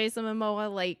issues with Jason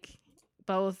Momoa, like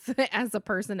both as a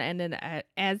person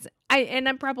and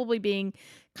I'm probably being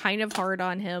kind of hard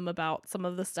on him about some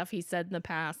of the stuff he said in the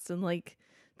past and like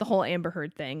the whole Amber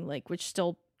Heard thing, like, which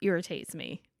still irritates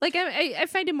me. Like, I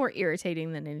find him more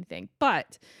irritating than anything,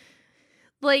 but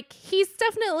like, he's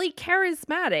definitely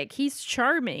charismatic. He's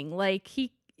charming. Like,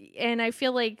 and I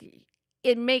feel like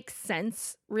it makes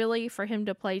sense really for him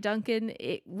to play Duncan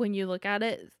when you look at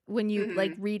it, when you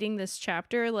like reading this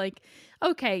chapter, like,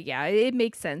 okay, yeah, it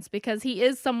makes sense because he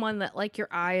is someone that like your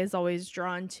eye is always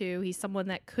drawn to. He's someone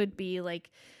that could be like,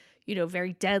 you know,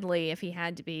 very deadly if he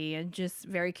had to be, and just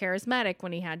very charismatic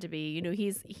when he had to be. You know,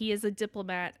 he is a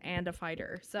diplomat and a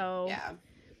fighter. So yeah,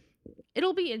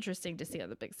 it'll be interesting to see on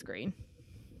the big screen.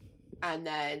 And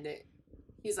then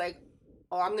he's like,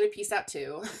 "Oh, I'm gonna peace out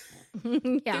too."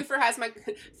 Yeah, Thufir has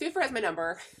my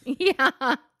number.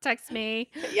 Yeah, text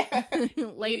me. Yeah,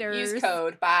 later. Use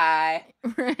code. Bye.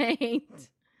 Right.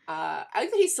 I like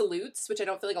that he salutes, which I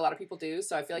don't feel like a lot of people do.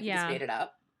 So I feel like he just made it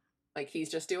up. Like he's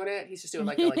just doing it. He's just doing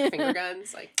like finger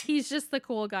guns. Like he's just the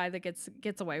cool guy that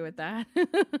gets away with that.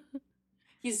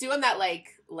 He's doing that like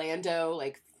Lando,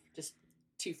 like just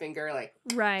two finger, like.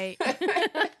 Right.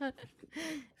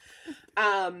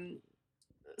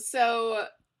 So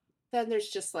then there's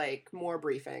just like more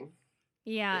briefing.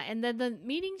 Yeah, and then the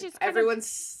meeting just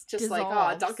everyone's just dissolves. like,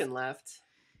 oh, Duncan left.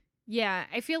 Yeah,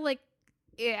 I feel like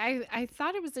I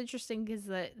thought it was interesting because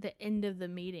the end of the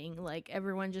meeting, like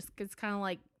everyone just gets kind of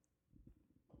like,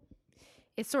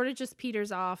 it sort of just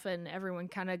peters off and everyone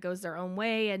kind of goes their own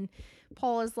way, and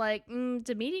Paul is like,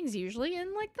 do meetings usually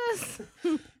end like this?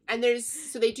 And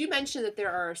so they do mention that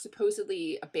there are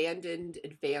supposedly abandoned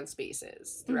advance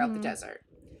bases throughout the desert,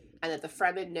 and that the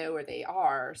Fremen know where they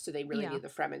are, so they really need the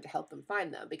Fremen to help them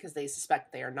find them because they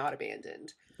suspect they are not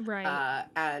abandoned. Right.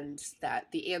 And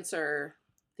that the answer,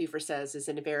 Thufir says, is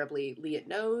invariably Liet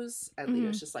knows, and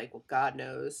Leto's just like, well, God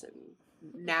knows. And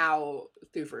now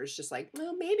Thufir is just like,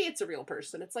 well, maybe it's a real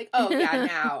person. It's like, oh yeah,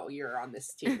 now you're on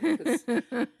this team.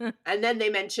 And then they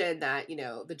mention that, you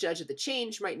know, the Judge of the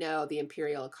Change might know, the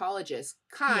Imperial ecologist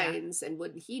Kynes, and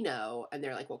wouldn't he know? And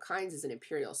they're like, well, Kynes is an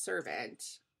Imperial servant.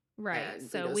 Right. And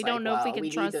so we don't know if we can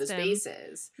trust those him.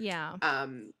 Bases. Yeah.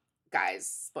 Guys,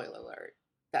 spoiler alert.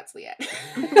 That's Liet.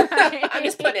 Right. I'm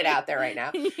just putting it out there right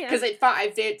now. Because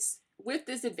it's with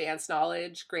this advanced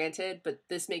knowledge, granted, but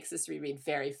this makes this reread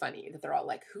very funny that they're all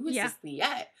like, who is this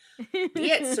Liet?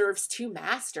 Liet serves two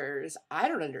masters. I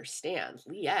don't understand.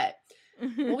 Liet.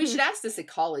 Well, we should ask this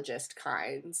ecologist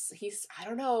Kynes. I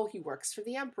don't know, he works for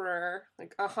the Emperor.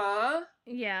 Like,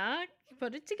 yeah,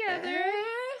 put it together.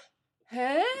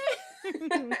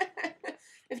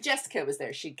 If Jessica was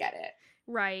there, she'd get it.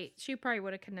 Right. She probably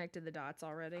would have connected the dots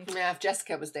already. Yeah, if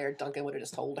Jessica was there, Duncan would have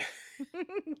just told her.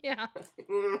 Yeah.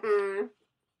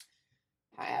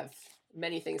 I have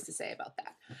many things to say about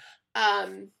that.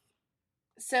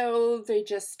 So they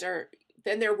just are,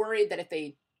 then they're worried that if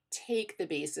they take the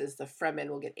bases, the Fremen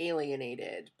will get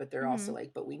alienated, but they're also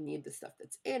like, but we need the stuff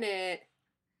that's in it.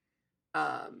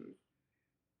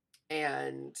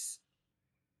 And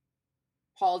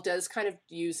Paul does kind of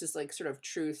use his like sort of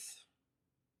truth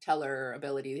teller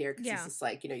ability here, because he's just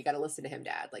like, you know, you got to listen to him,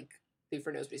 Dad. Like,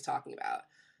 Thufir knows what he's talking about.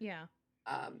 Yeah.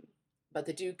 But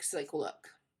the Duke's like, look,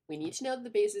 we need to know that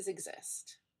the bases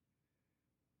exist.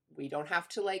 We don't have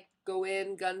to like go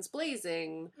in guns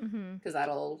blazing, because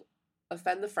that'll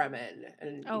offend the Fremen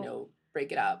and you know,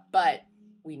 break it up. But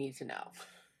we need to know.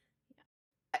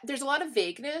 There's a lot of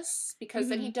vagueness, because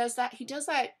then he does that.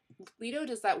 Leto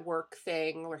does that work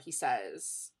thing where he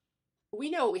says, we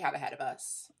know what we have ahead of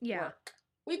us. Yeah. Work.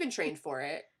 We've been trained for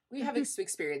it. We have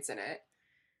experience in it.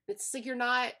 It's like, you're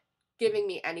not giving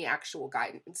me any actual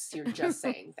guidance. You're just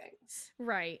saying things.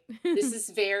 Right. This is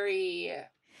very...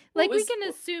 we can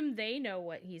assume they know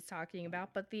what he's talking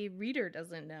about, but the reader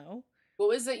doesn't know. What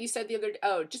was it you said the other day?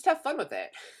 Oh, just have fun with it.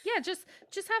 Yeah, just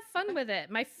have fun with it.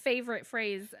 My favorite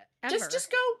phrase ever. Just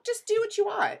do what you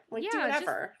want. Like, do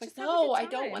whatever. Just no, I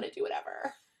don't want to do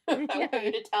whatever. I want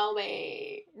you to tell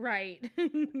me. Right.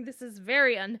 This is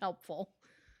very unhelpful.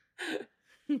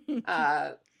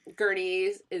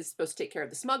 Gurney is supposed to take care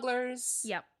of the smugglers.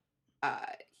 Yep.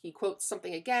 He quotes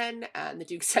something again, and the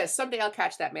Duke says, someday I'll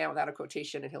catch that man without a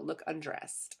quotation and he'll look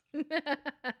undressed. And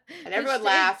everyone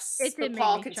laughs, but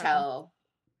Paul can tell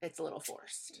it's a little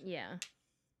forced. Yeah.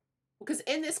 Because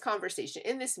in this conversation,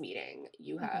 in this meeting,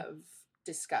 you have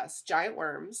discussed giant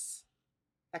worms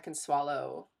that can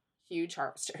swallow huge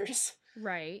harvesters.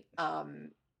 Right.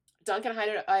 Duncan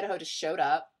Idaho just showed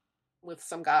up with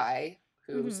some guy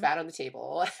who spat on the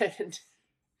table and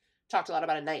talked a lot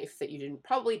about a knife that you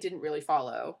probably didn't really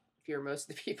follow if you're most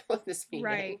of the people in this meeting.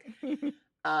 Right.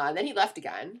 And then he left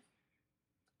again.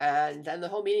 And then the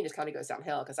whole meeting just kind of goes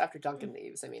downhill, because after Duncan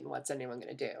leaves, I mean, what's anyone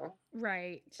going to do?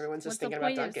 Right. Everyone's just thinking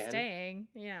about Duncan. Staying?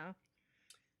 Yeah.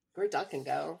 Where'd Duncan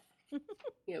go?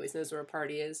 He always knows where a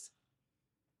party is.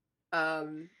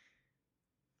 Now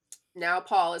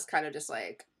Paul is kind of just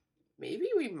like, maybe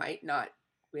we might not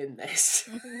win this.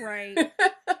 Right.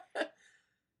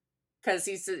 Because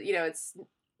he's, you know, it's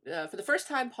for the first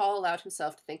time, Paul allowed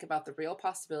himself to think about the real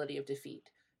possibility of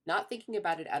defeat. Not thinking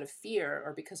about it out of fear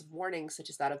or because of warnings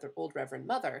such as that of their old Reverend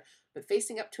Mother, but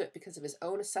facing up to it because of his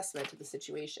own assessment of the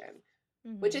situation,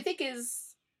 which I think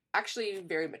is actually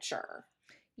very mature.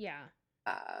 Yeah.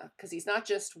 Because he's not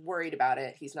just worried about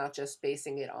it. He's not just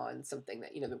basing it on something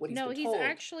that, you know, what he's been told. No, he's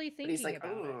actually thinking he's like,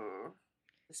 about it.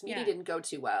 This meeting didn't go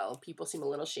too well. People seem a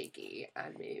little shaky,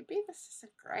 and maybe this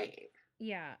isn't great.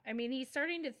 Yeah, I mean, he's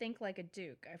starting to think like a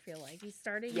Duke, I feel like. He's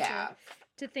starting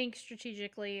to think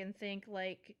strategically and think,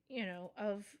 like, you know,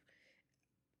 of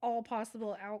all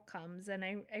possible outcomes. And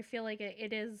I feel like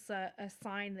it is a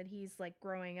sign that he's, like,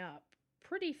 growing up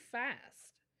pretty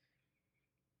fast.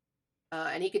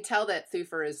 And he could tell that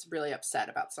Thufir is really upset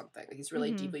about something. He's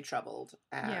really deeply troubled.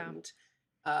 And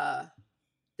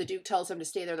the Duke tells him to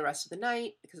stay there the rest of the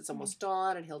night because it's almost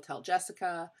dawn, and he'll tell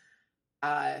Jessica.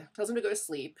 Tells him to go to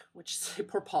sleep, which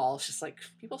poor Paul's just like,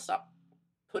 people stop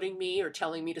putting me or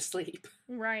telling me to sleep.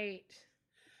 Right.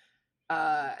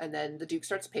 And then the Duke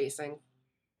starts pacing.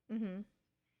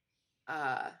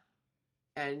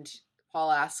 And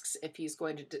Paul asks if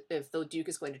if the Duke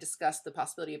is going to discuss the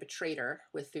possibility of a traitor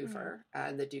with Thufir,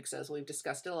 and the Duke says, "Well, we've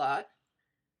discussed it a lot."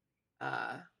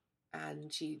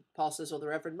 And Paul says, "Well, the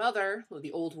Reverend Mother,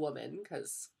 the old woman,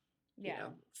 because you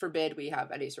know, forbid we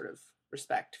have any sort of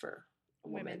respect for a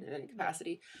woman in any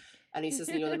capacity." And he says,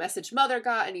 "You know, the message Mother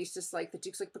got," and he's just like, the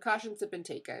Duke's like, "Precautions have been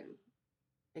taken,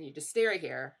 and you just stay right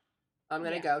here. I'm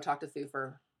gonna go talk to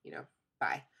Thufir. You know,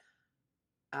 bye."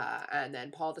 And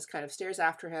then Paul just kind of stares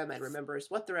after him and remembers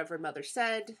what the Reverend Mother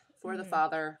said for the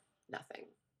father. Nothing.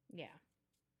 Yeah.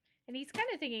 And he's kind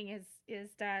of thinking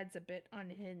his dad's a bit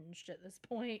unhinged at this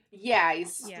point. Yeah,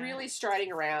 he's really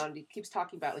striding around. He keeps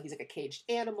talking about like he's like a caged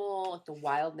animal, like the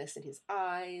wildness in his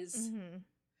eyes.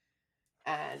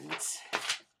 And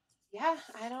yeah,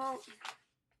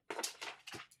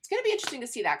 it's going to be interesting to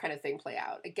see that kind of thing play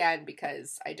out. Again,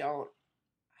 because I don't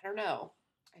know.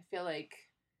 I feel like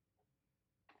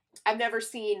I've never really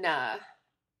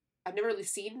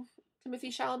seen Timothée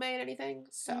Chalamet in anything,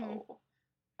 so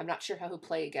I'm not sure how he'll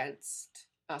play against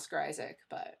Oscar Isaac,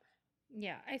 but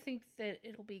yeah, I think that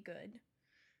it'll be good.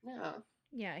 Yeah.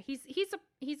 Yeah, he's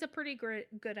a pretty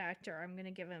good actor. I'm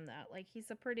gonna give him that. Like, he's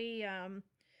a pretty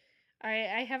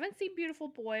I haven't seen Beautiful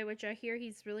Boy, which I hear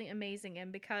he's really amazing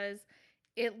in, because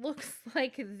it looks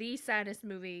like the saddest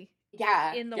movie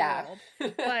in the world.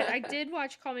 But I did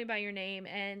watch Call Me by Your Name,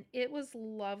 and it was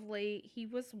lovely. He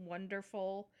was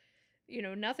wonderful. You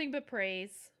know, nothing but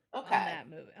praise on that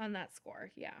movie, on that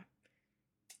score. Yeah.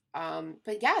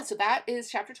 But yeah, so that is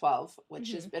chapter 12,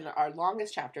 which has been our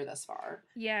longest chapter thus far.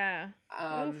 Yeah.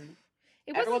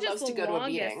 It everyone wasn't just loves the to go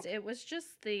longest. To a meeting. It was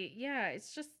just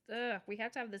it's just we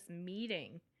have to have this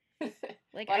meeting.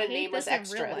 Like, a lot I of hate nameless this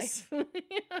extras. in real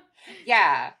life.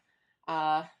 Yeah.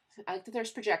 I like that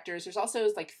there's projectors. There's also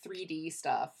like 3D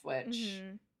stuff, which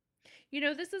you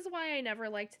know, this is why I never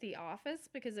liked The Office,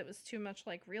 because it was too much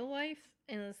like real life,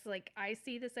 and it's like, I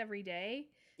see this every day.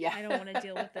 Yeah. I don't want to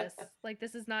deal with this. Like,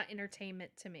 this is not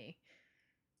entertainment to me.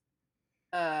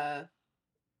 Yeah,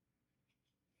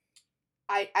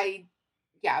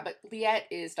 but Liette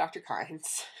is Dr.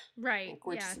 Kynes. Right.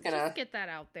 We're just get that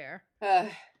out there.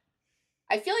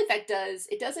 I feel like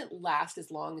it doesn't last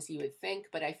as long as you would think,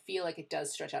 but I feel like it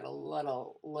does stretch out a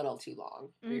little too long.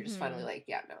 Where you're just finally like,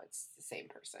 yeah, no, it's the same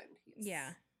person.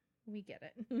 Yeah, we get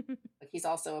it. Like, he's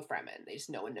also a Fremen.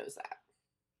 No one knows that.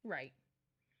 Right.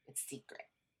 It's secret.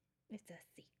 It's a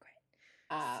secret.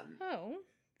 So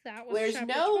that was there's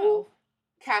chapter no 12.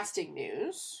 Casting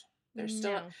news. There's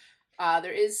still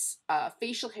there is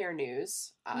facial hair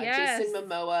news. Jason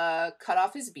Momoa cut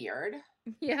off his beard.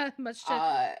 Yeah, much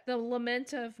to the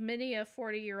lament of many a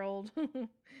 40-year-old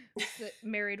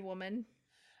married woman.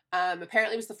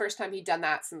 Apparently it was the first time he'd done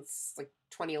that since like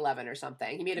 2011 or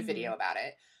something. He made a video about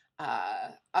it.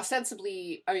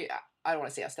 Ostensibly, I mean, I don't want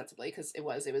to say ostensibly, because it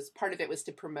was part of it was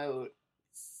to promote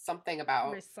something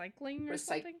about recycling or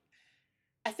something.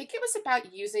 I think it was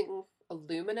about using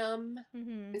aluminum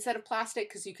instead of plastic,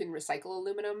 because you can recycle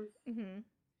aluminum.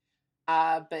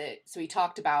 But so he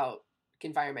talked about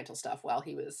environmental stuff while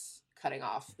he was cutting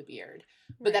off the beard.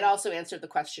 But that also answered the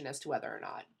question as to whether or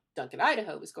not Duncan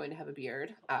Idaho was going to have a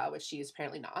beard, which she is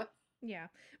apparently not. Yeah,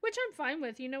 which I'm fine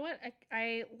with. You know what?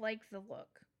 I like the look.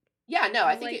 Yeah, no,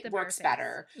 I think it works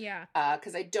better. Yeah.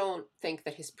 Because I don't think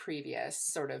that his previous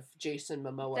sort of Jason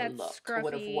Momoa look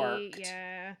would have worked.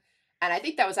 Yeah. And I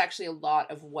think that was actually a lot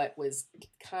of what was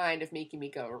kind of making me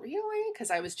go, really?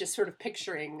 Because I was just sort of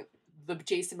picturing the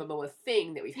Jason Momoa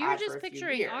thing that we've had for a few years. You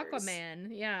were just picturing Aquaman,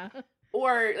 yeah.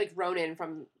 Or like Ronan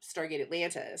from Stargate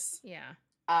Atlantis. Yeah.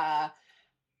 But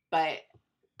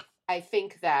I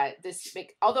think that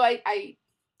although I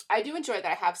do enjoy that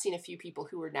I have seen a few people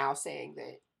who are now saying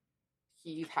that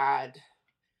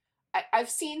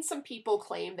I've seen some people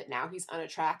claim that now he's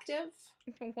unattractive.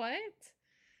 What?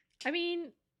 I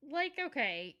mean, like,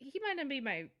 okay, he might not be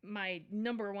my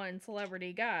number one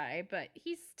celebrity guy, but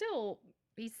he's still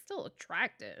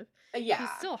attractive. Yeah. He's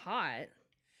still hot.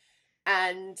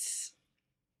 And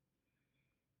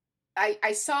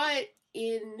I saw it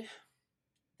in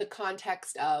the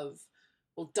context of,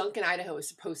 well, Duncan Idaho is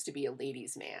supposed to be a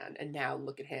ladies' man, and now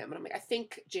look at him. And I'm like, I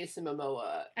think Jason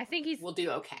Momoa will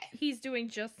do okay. He's doing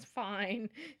just fine.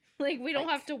 Like, we don't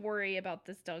have to worry about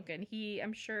this Duncan.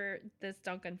 I'm sure this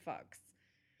Duncan fucks.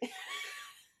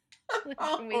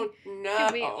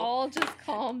 Can we all just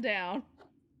calm down?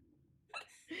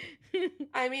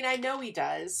 I mean, I know he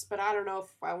does, but I don't know if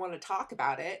I want to talk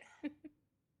about it.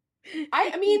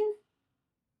 I mean,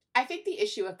 I think the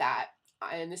issue with that,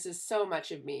 and this is so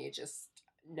much of me just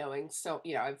knowing, so,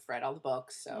 I've read all the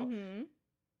books, so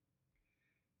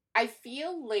I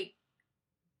feel like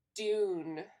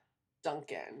Dune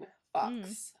Duncan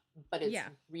fucks, but it's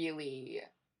really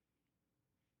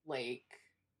like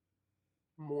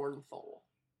mournful.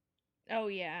 Oh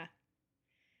yeah.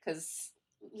 Because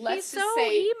let's just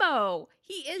say emo.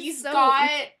 He's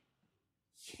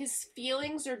his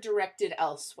feelings are directed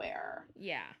elsewhere.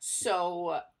 Yeah.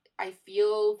 So I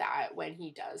feel that when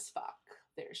he does fuck,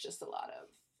 there's just a lot of,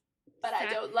 but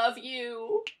I don't love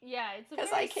you. Yeah, it's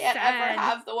because I can't ever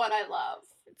have the one I love.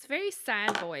 It's very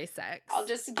sad boy sex. I'll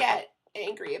just get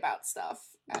angry about stuff.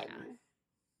 And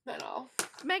then I'll...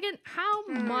 Megan, how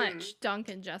much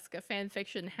Duncan Jessica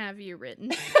fanfiction have you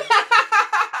written?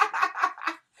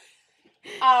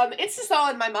 It's just all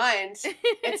in my mind.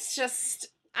 It's just...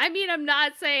 I mean, I'm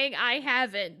not saying I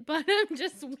haven't, but I'm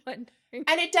just wondering.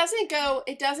 And it doesn't go,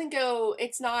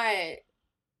 it's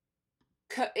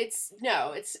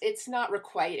not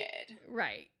requited.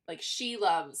 Right. Like, she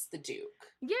loves the Duke.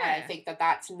 Yeah. And I think that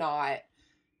that's not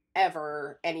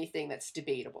ever anything that's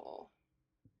debatable.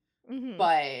 Mm-hmm.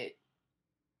 But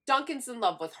Duncan's in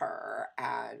love with her,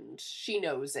 and she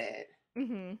knows it.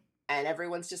 Mm-hmm. And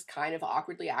everyone's just kind of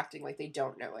awkwardly acting like they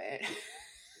don't know it.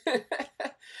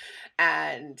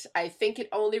 And I think it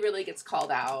only really gets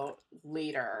called out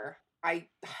later.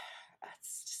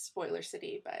 That's just spoiler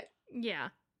city, but... Yeah.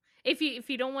 If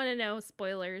you don't want to know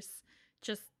spoilers,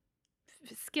 just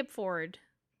skip forward.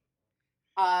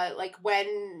 Like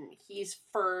when he's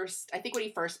first, I think when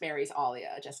he first marries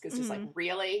Alia, Jessica's just like,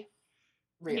 really?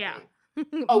 Really? Yeah.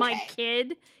 Okay. My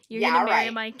kid? You're gonna marry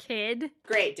my kid?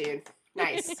 Great, dude.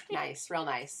 Nice. Nice. Real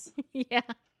nice. Yeah.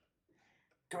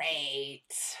 Great.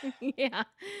 Yeah.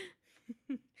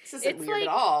 This isn't weird at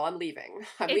all. I'm leaving.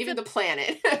 I'm leaving the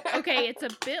planet. Okay, it's a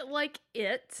bit like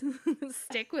It.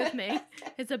 Stick with me.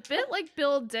 It's a bit like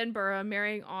Bill Denborough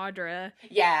marrying Audra.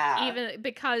 Yeah. Even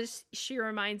because she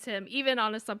reminds him, even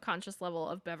on a subconscious level,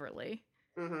 of Beverly.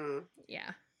 Mm-hmm.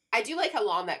 Yeah. I do like how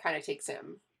long that kind of takes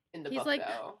him in the book, like,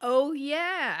 though. Oh,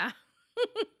 yeah.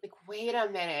 Like, wait a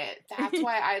minute. That's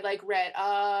why I, read,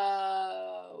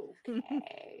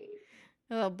 okay.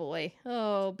 Oh, boy.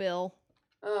 Oh, Bill.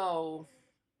 Oh,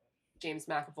 James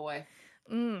McAvoy.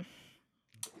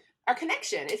 Our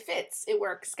connection, it fits. It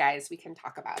works, guys. We can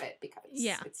talk about it because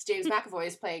it's James McAvoy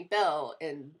is playing Bill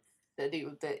in the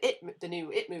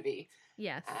new It movie.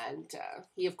 Yes. And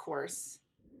he, of course,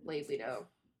 played Leto,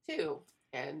 too,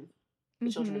 and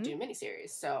the Children of Doom miniseries.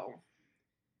 So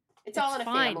it's all in a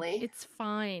family. It's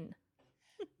fine.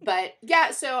 But,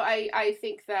 yeah, so I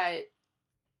think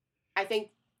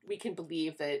we can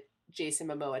believe that Jason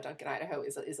Momoa, Duncan Idaho,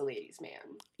 is a ladies'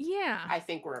 man. Yeah. I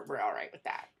think we're all right with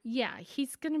that. Yeah,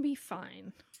 he's gonna be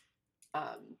fine.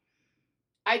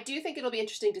 I do think it'll be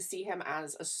interesting to see him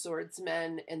as a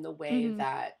swordsman in the way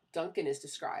that Duncan is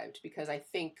described, because I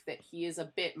think that he is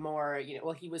a bit more,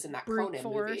 he was in that brute Conan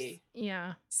force. movie.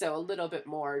 Yeah. So a little bit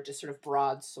more just sort of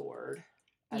broadsword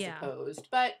as opposed.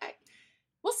 But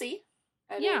we'll see.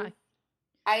 I mean,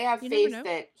 I have faith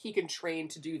that he can train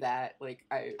to do that.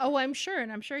 I'm sure,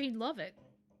 and I'm sure he'd love it.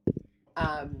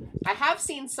 I have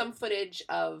seen some footage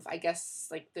of, I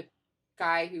guess, the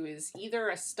guy who is either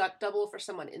a stunt double for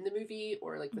someone in the movie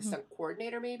or the stunt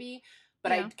coordinator, maybe.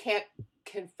 But I can't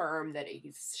confirm that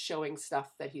he's showing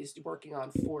stuff that he's working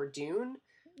on for Dune.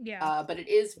 Yeah. But it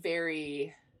is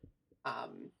very.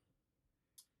 I'm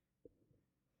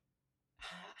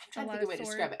trying to think of a way to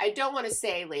describe it. I don't want to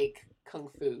say kung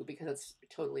fu because it's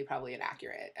totally probably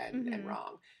inaccurate and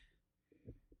wrong.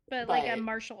 But a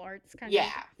martial arts kind of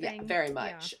thing. Yeah, very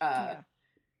much.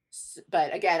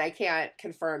 But again, I can't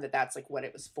confirm that that's what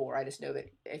it was for. I just know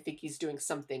that I think he's doing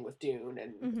something with Dune.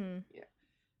 And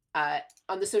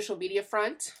on the social media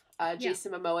front,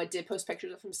 Jason Momoa did post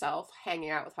pictures of himself hanging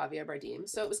out with Javier Bardem.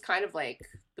 So it was kind of like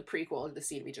the prequel to the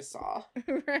scene we just saw.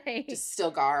 Right. Just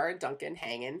Stilgar and Duncan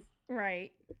hanging.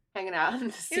 Right. Hanging out in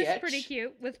the It was pretty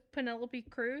cute with Penelope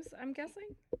Cruz, I'm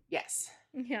guessing. Yes.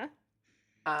 Yeah.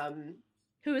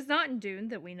 Who is not in Dune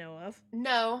that we know of.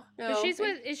 No. But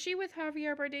is she with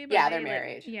Javier Bardem? Yeah, they're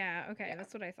married. Yeah, okay, yeah.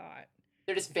 That's what I thought.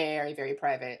 They're just very, very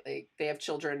private. They have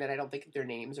children and I don't think their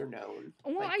names are known.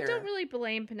 Well, I don't really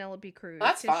blame Penelope Cruz. Well,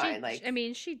 that's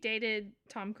fine. She dated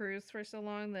Tom Cruise for so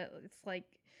long that it's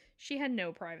she had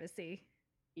no privacy.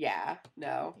 Yeah,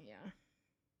 no. Yeah.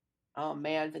 Oh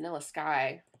man, Vanilla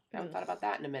Sky. I haven't thought about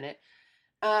that in a minute.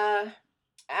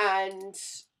 And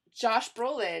Josh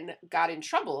Brolin got in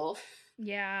trouble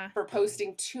Yeah. for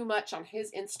posting too much on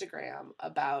his Instagram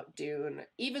about Dune,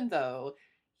 even though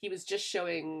he was just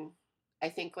showing, I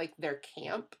think, like their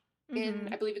camp in,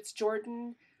 I believe it's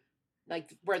Jordan,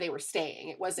 like where they were staying.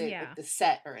 It wasn't like the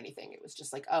set or anything. It was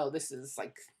just like, oh, this is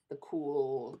like the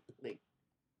cool, like,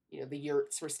 you know, the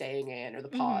yurts we're staying in or the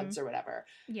pods or whatever.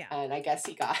 Yeah. And I guess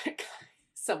he got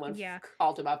someone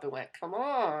called him up and went, come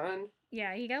on.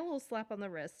 Yeah, he got a little slap on the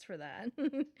wrist for that.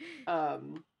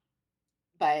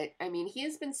 But I mean, he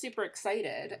has been super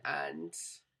excited, and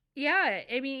yeah,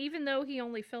 I mean, even though he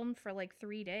only filmed for like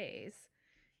 3 days.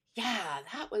 Yeah,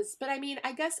 that was, but I mean,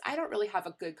 I guess I don't really have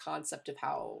a good concept of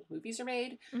how movies are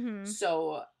made.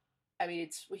 So, I mean,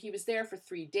 he was there for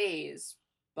 3 days,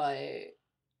 but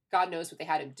God knows what they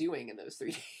had him doing in those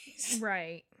 3 days.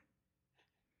 Right.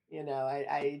 You know,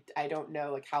 I don't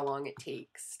know like how long it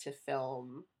takes to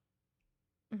film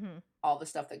all the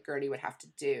stuff that Gurney would have to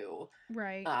do.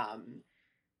 Right.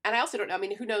 And I also don't know, I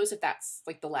mean, who knows if that's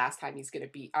like the last time he's gonna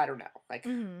be, I don't know. Like,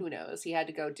 who knows? He had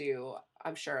to go do,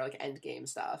 I'm sure, like Endgame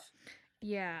stuff.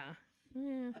 Yeah.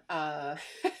 He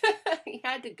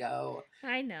had to go.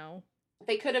 I know.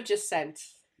 They could have just sent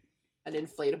an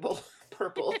inflatable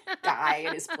purple guy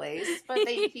in his place, but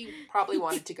he probably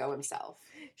wanted to go himself.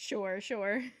 Sure.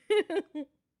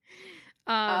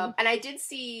 And I did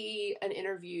see an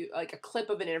interview, like a clip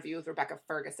of an interview with Rebecca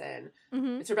Ferguson.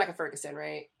 It's Rebecca Ferguson,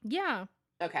 right? Yeah.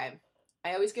 Okay.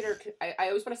 I always get her. I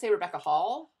always want to say Rebecca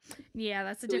Hall. Yeah,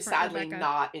 that's a different. Who is sadly Rebecca.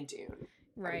 Not in Dune.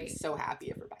 Right. I would be so happy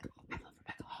if Rebecca. I love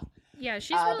Rebecca Hall. Yeah,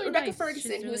 she's really Rebecca nice.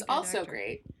 Ferguson, really who is also actor.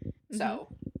 great. So,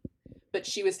 but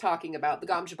she was talking about the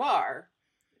Gom Jabbar,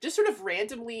 just sort of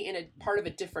randomly in a part of a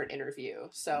different interview.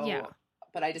 So, yeah.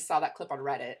 But I just saw that clip on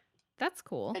Reddit. That's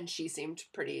cool. And she seemed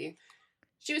pretty.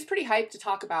 She was pretty hyped to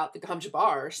talk about the Gom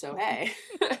Jabbar. So hey.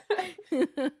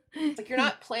 It's like, you're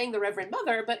not playing the Reverend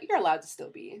Mother, but you're allowed to still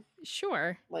be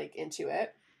like into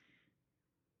it.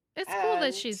 It's cool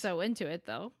that she's so into it,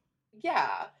 though.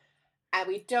 Yeah, and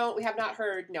we have not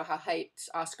heard, you know, how hyped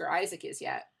Oscar Isaac is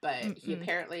yet, but he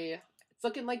apparently, it's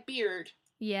looking like Beard.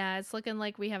 Yeah, it's looking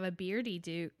like we have a beardy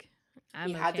Duke.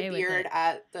 He had the beard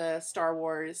at the Star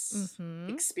Wars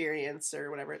experience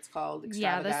or whatever it's called.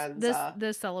 Yeah,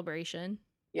 this celebration.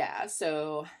 Yeah,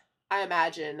 so I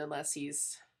imagine unless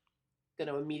he's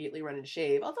gonna immediately run and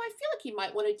shave, although I feel like he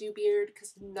might want to do beard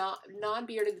because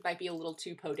non-bearded might be a little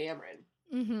too Poe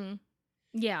Dameron.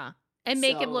 Yeah, and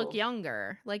make him look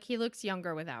younger. Like he looks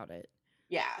younger without it.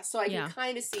 Yeah, so I can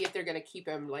kind of see if they're gonna keep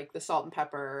him like the salt and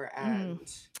pepper and.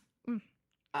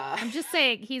 I'm just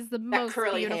saying he's the most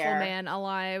beautiful man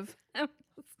alive.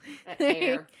 That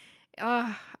hair.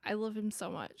 I love him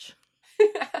so much.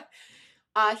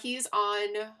 He's on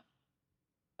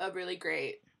a really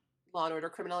great Law and Order: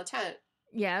 Criminal Intent.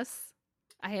 Yes,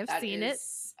 I have seen it.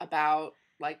 About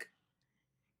like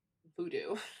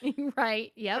voodoo.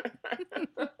 Right. Yep.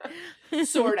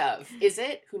 Sort of. Is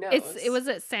it? Who knows? It was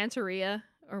at Santeria,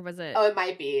 or was it? Oh, it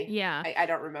might be. Yeah. I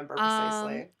don't remember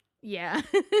precisely. Yeah.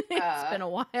 It's been a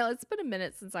while. It's been a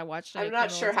minute since I watched it. I'm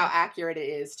not sure how accurate it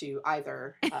is to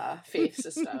either faith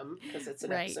system because it's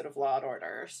an episode of Law and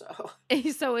Order.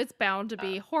 So it's bound to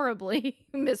be horribly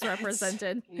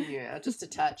misrepresented. Yeah, just a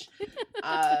touch.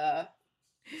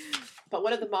 But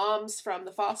one of the moms from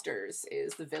the Fosters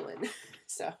is the villain.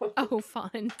 So. Oh,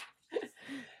 fun.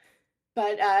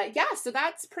 But so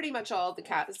that's pretty much all the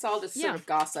cast. It's all just sort of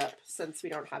gossip since we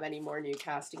don't have any more new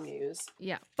casting news.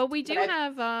 Yeah, but we do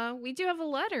have a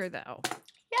letter though.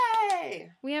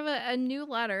 Yay! We have a new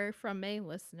letter from a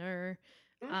listener.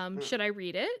 Should I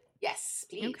read it? Yes,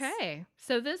 please. Okay.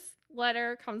 So this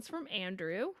letter comes from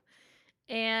Andrew,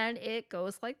 and it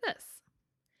goes like this: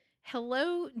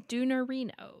 "Hello,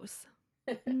 Dunerinos."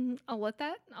 I'll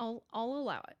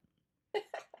allow it.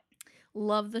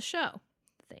 Love the show.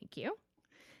 Thank you.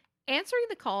 Answering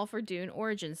the call for Dune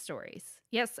origin stories.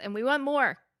 Yes, and we want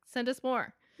more. Send us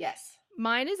more. Yes.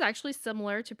 Mine is actually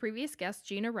similar to previous guest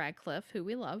Gina Radcliffe, who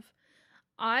we love.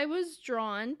 I was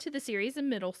drawn to the series in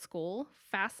middle school,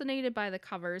 fascinated by the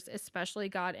covers, especially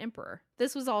God Emperor.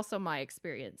 This was also my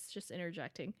experience, just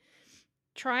interjecting.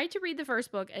 Tried to read the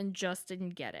first book and just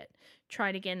didn't get it.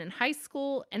 Tried again in high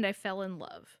school, and I fell in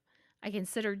love. I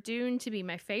consider Dune to be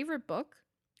my favorite book.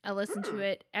 I listen to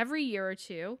it every year or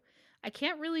two. I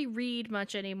can't really read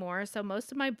much anymore, so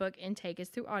most of my book intake is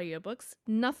through audiobooks.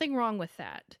 Nothing wrong with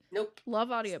that. Nope. Love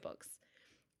audiobooks.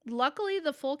 Luckily,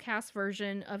 the full cast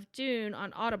version of Dune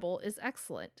on Audible is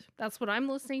excellent. That's what I'm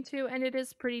listening to, and it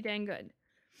is pretty dang good.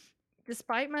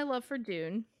 Despite my love for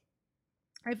Dune,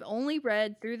 I've only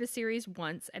read through the series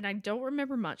once, and I don't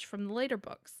remember much from the later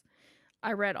books.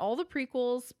 I read all the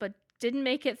prequels, but didn't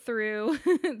make it through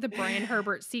the Brian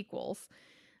Herbert sequels.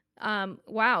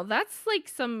 Wow, that's like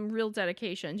some real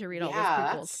dedication to read all those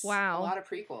prequels. Wow. A lot of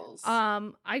prequels.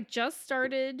 I just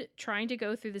started trying to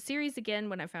go through the series again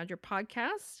when I found your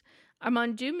podcast. I'm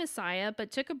on Dune Messiah,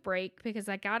 but took a break because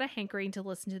I got a hankering to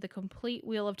listen to the complete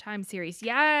Wheel of Time series.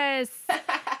 Yes!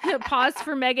 Pause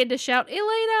for Megan to shout,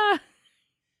 Elena!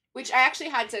 Which I actually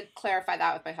had to clarify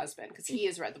that with my husband because he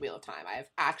has read the Wheel of Time. I have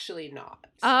actually not.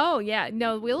 Oh yeah,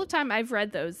 no, Wheel of Time. I've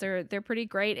read those. They're pretty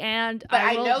great, but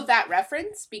I know that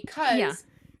reference because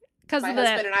my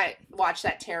husband and I watched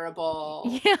that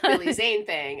terrible Billy Zane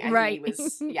thing, and he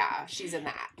was she's in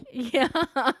that. Yeah.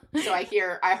 So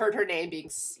I heard her name being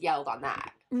yelled on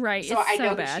that. Right. So I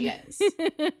know bad. Who she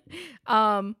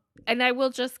is. And I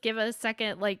will just give a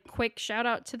second, like, quick shout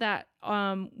out to that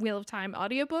Wheel of Time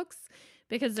audiobooks,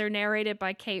 because they're narrated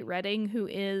by Kate Redding, who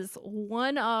is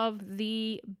one of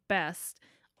the best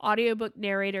audiobook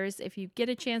narrators. If you get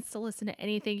a chance to listen to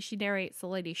anything, she narrates the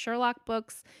Lady Sherlock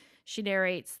books. She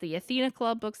narrates the Athena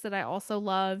Club books that I also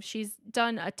love. She's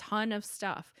done a ton of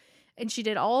stuff. And she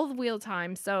did all of the Wheel of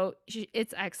Time, so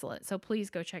it's excellent. So please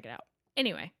go check it out.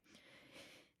 Anyway,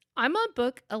 I'm on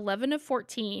book 11 of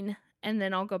 14, and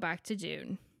then I'll go back to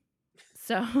Dune.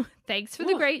 So thanks for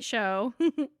the great show.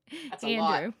 That's a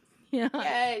lot. Yeah.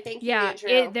 Yay, thank you,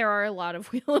 Andrew. There are a lot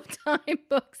of Wheel of Time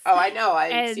books. Oh, I know.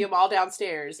 I see them all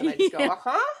downstairs, and I just go,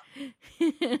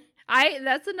 uh-huh.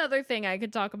 That's another thing I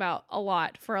could talk about a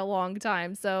lot for a long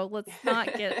time. So let's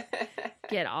not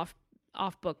get off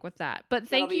book with that. But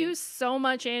thank you so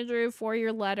much, Andrew, for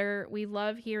your letter. We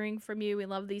love hearing from you. We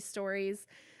love these stories.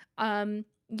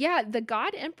 The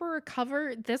God Emperor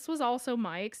cover, this was also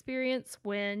my experience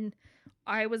when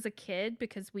I was a kid,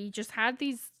 because we just had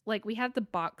these, like, we had the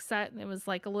box set, and it was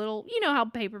like a little, you know how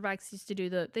paperbacks used to do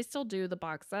they still do the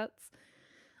box sets.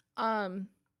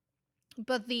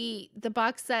 But the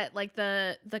box set, like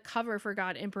the cover for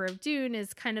God Emperor of Dune,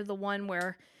 is kind of the one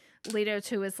where Leto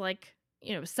 2 is like,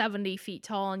 70 feet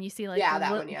tall, and you see like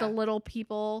the little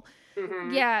people.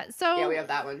 Mm-hmm. Yeah. So yeah, we have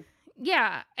that one.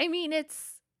 Yeah. I mean, it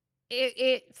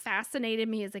fascinated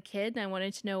me as a kid, and I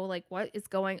wanted to know, like, what is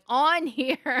going on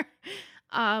here.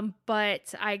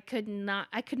 But I could not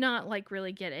like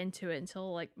really get into it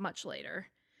until like much later.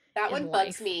 That one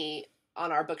bugs me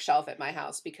on our bookshelf at my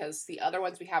house, because the other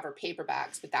ones we have are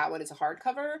paperbacks, but that one is a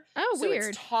hardcover. Oh, so weird.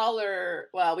 It's taller.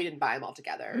 Well, we didn't buy them all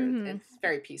together. Mm-hmm. It's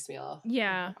very piecemeal.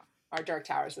 Yeah. Our Dark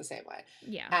Tower is the same way.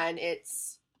 Yeah. And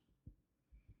it's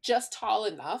just tall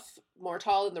enough, more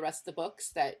tall than the rest of the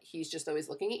books, that he's just always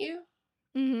looking at you.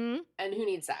 Mm-hmm. And who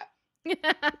needs that?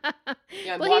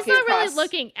 Well, he's not really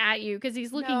looking at you, because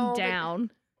he's looking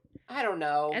down. I don't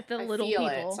know. At the little people.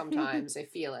 I feel it sometimes. I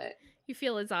feel it. You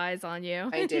feel his eyes on you.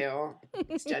 I do.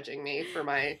 He's judging me for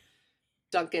my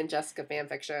Duncan Jessica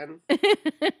fanfiction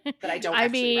that I don't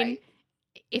actually write.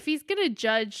 If he's going to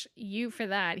judge you for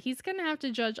that, he's going to have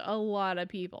to judge a lot of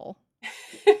people.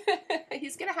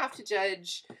 He's going to have to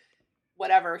judge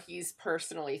whatever he's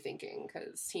personally thinking,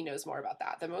 because he knows more about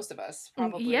that than most of us,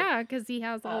 probably. Yeah, because he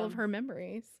has all of her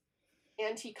memories.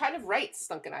 And he kind of writes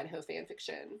Duncan Idaho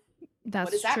fanfiction. That's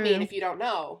what does that mean? If you don't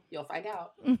know, you'll find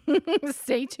out.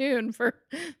 Stay tuned for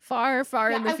far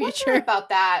in the future. I wonder about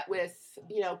that with,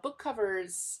 book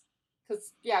covers.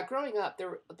 Because, growing up,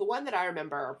 the one that I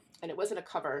remember, and it wasn't a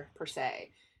cover per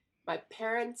se, my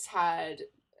parents had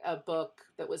a book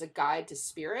that was a guide to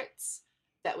spirits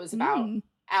that was about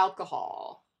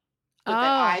alcohol, but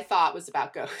that I thought was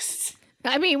about ghosts.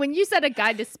 I mean, when you said a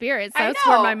guide to spirits, that's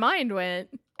where my mind went.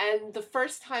 And the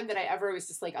first time that I ever was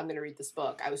just like, I'm going to read this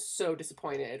book, I was so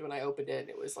disappointed when I opened it.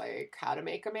 It was like, How to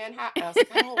Make a Manhattan. I was like,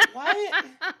 oh, what?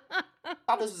 I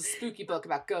thought this was a spooky book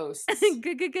about ghosts.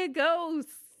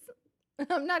 Ghosts.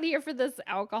 I'm not here for this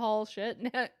alcohol shit.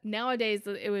 Nowadays,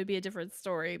 it would be a different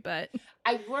story, but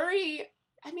I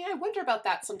wonder about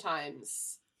that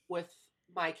sometimes with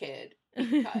my kid,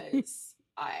 because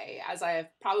as I have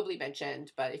probably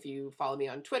mentioned, but if you follow me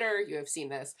on Twitter, you have seen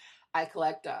this, I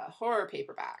collect horror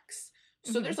paperbacks.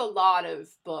 So there's a lot of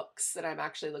books that I'm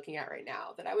actually looking at right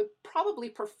now that I would probably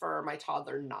prefer my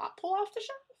toddler not pull off the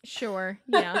shelf. Sure,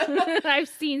 yeah. I've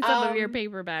seen some of your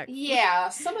paperbacks. Yeah,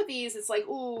 some of these, it's like,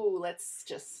 ooh, let's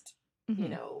just,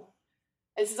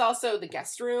 This is also the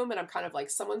guest room, and I'm kind of like,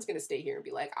 someone's going to stay here and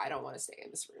be like, I don't want to stay in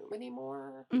this room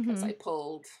anymore, because I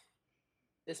pulled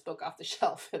this book off the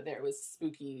shelf and there was a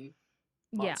spooky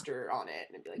monster on it.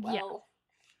 And I'd be like, well,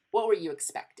 what were you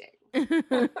expecting?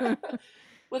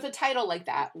 With a title like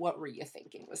that, what were you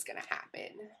thinking was going to happen?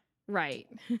 Right.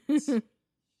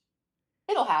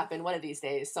 It'll happen one of these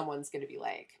days. Someone's going to be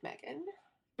like, Megan,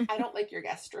 I don't like your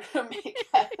guest room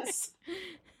because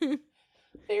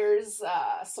there's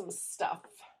some stuff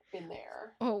in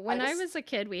there. Oh, when I was a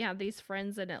kid, we had these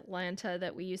friends in Atlanta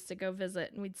that we used to go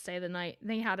visit, and we'd stay the night.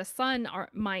 They had a son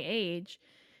my age,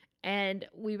 and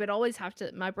we would always have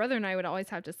to, my brother and I would always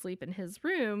have to sleep in his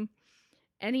room.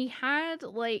 And he had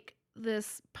like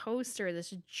this poster,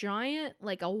 this giant,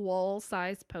 like a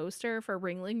wall-sized poster for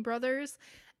Ringling Brothers.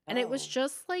 And it was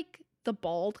just like the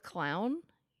bald clown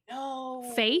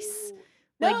face,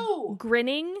 like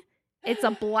grinning. It's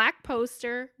a black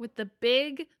poster with the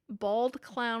big bald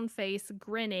clown face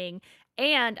grinning.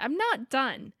 And I'm not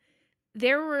done.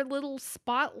 There were little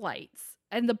spotlights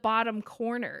in the bottom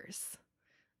corners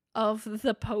of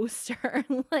the poster.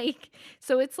 Like,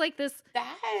 so it's like this.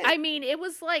 I mean, it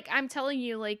was like, I'm telling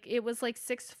you, like, it was like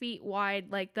 6 feet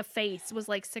wide. Like, the face was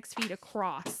like 6 feet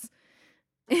across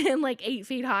and like 8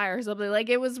 feet high or something. Like,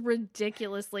 it was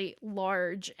ridiculously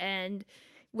large and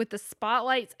with the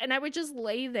spotlights. And I would just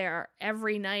lay there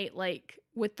every night, like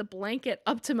with the blanket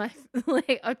up to my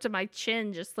like up to my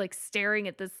chin, just like staring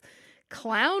at this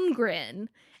clown grin.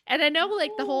 And I know,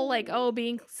 like, the whole, like, oh,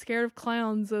 being scared of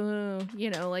clowns, you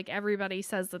know, like, everybody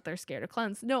says that they're scared of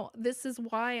clowns. No, this is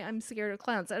why I'm scared of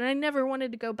clowns. And I never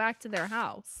wanted to go back to their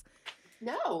house.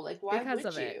 No, like, why because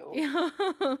would you? Yeah.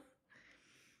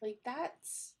 Like,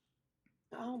 that's,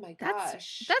 oh my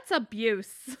gosh. That's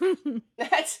abuse.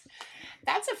 That's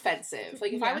offensive.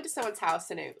 Like, if I went to someone's house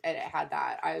and it had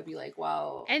that, I would be like,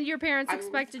 well. And your parents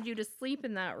expected you to sleep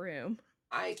in that room.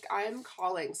 I'm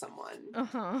calling someone.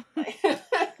 Uh-huh.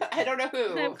 I don't know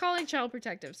who. I'm calling Child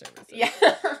Protective Services. Yeah.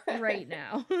 Right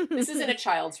now. This isn't a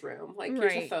child's room. Like,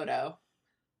 here's a photo.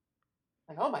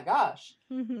 Like, oh my gosh.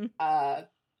 Mm-hmm.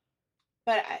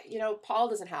 But, you know, Paul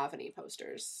doesn't have any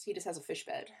posters. He just has a fish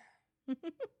bed.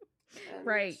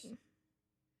 Right.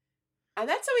 And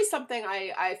that's always something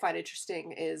I find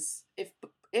interesting is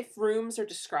if rooms are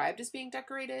described as being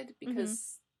decorated,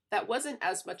 because that wasn't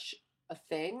as much a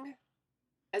thing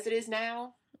as it is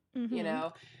now, you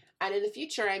know? And in the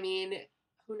future, I mean,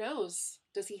 who knows?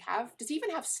 Does he even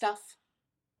have stuff?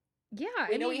 Yeah.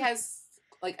 I know he has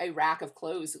like a rack of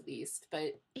clothes at least,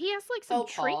 but he has like some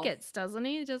trinkets, doesn't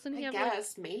he? Doesn't he have I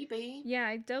guess, maybe.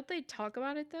 Yeah, don't they talk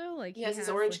about it though? Like he has his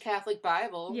Orange Catholic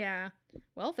Bible. Yeah.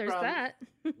 Well, there's that.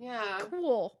 Yeah.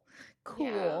 Cool.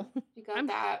 Yeah, you got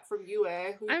that from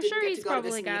UA. I'm sure he's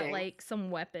probably got like some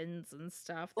weapons and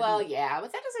stuff. Well, yeah,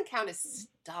 but that doesn't count as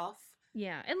stuff.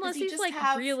 Yeah, unless he's like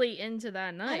really into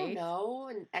that knife. I don't know,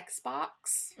 an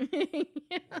Xbox.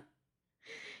 Yeah.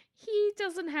 He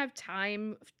doesn't have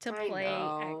time to play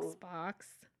Xbox.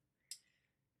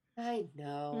 I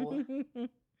know.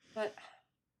 But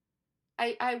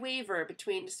I waver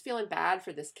between just feeling bad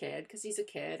for this kid because he's a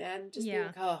kid and just being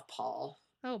like, oh, Paul.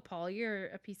 Oh, Paul, you're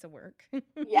a piece of work.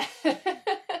 Yeah.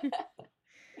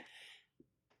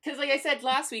 Because like I said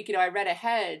last week, you know, I read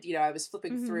ahead, you know, I was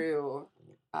flipping through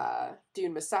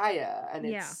Dune Messiah,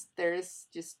 and there's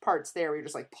just parts there where you're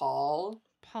just like, Paul,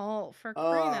 for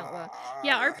crying out loud.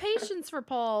 Yeah, our patience for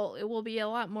Paul, it will be a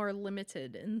lot more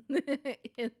limited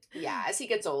yeah, as he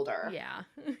gets older. Yeah.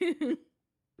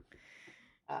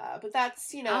 But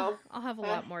that's, you know, I'll have a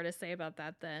lot more to say about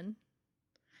that then.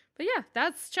 But yeah,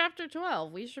 that's chapter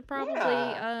 12. We should probably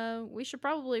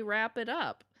wrap it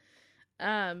up.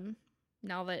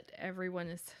 Now that everyone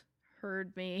has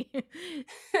heard me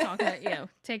talk about, you know,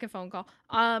 take a phone call.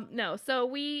 No, so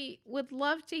we would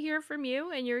love to hear from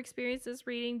you and your experiences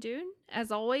reading Dune.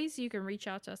 As always, you can reach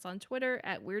out to us on Twitter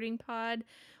at WeirdingPod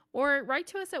or write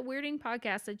to us at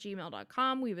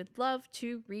weirdingpodcast@gmail.com. We would love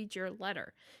to read your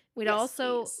letter. We'd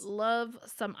also love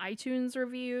some iTunes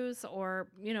reviews or,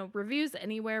 you know, reviews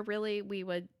anywhere, really. We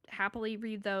would happily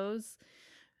read those,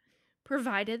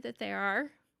 provided that they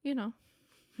are, you know,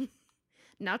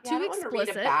 not too explicit. I don't want to read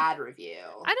a bad review.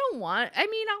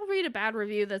 I'll read a bad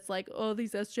review that's like, oh,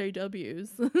 these SJWs.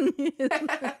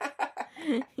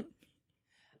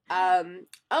 And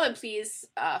please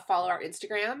follow our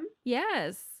Instagram.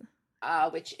 Yes.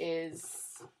 Which is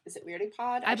it Weirding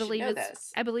Pod? I believe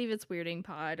it's Weirding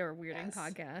Pod or Weirding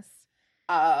Podcast.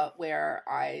 Where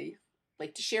I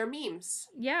like to share memes.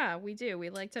 Yeah, we do.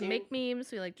 We like to make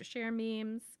memes. We like to share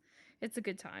memes. It's a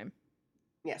good time.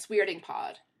 Yes, Weirding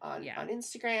Pod on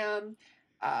Instagram.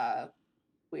 I've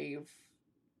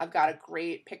got a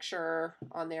great picture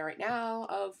on there right now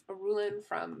of Arulin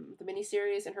from the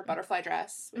miniseries in her butterfly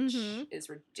dress, which is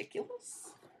ridiculous.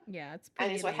 Yeah, it's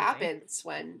pretty amazing. What happens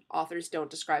when authors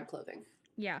don't describe clothing.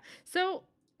 Yeah. So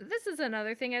this is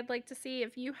another thing I'd like to see.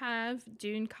 If you have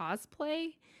Dune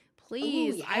cosplay,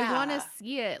 please. I want to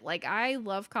see it. Like, I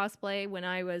love cosplay. When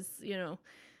I was, you know,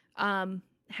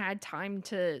 had time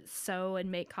to sew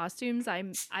and make costumes.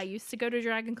 I used to go to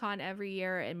Dragon Con every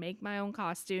year and make my own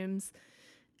costumes.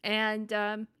 And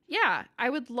yeah, I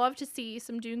would love to see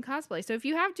some Dune cosplay. So if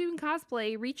you have Dune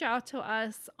cosplay, reach out to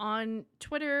us on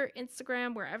Twitter,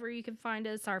 Instagram, wherever you can find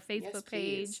us, our Facebook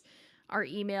page, our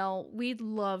email. We'd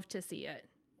love to see it.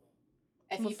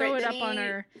 We'll throw it up on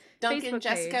our Duncan Facebook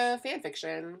Jessica page.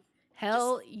 Fanfiction.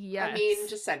 Hell yes. I mean,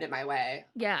 just send it my way.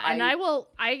 Yeah, and I will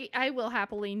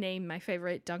happily name my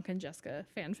favorite Duncan Jessica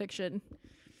fanfiction.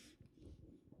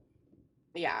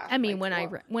 Yeah. I mean, when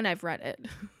I've read it.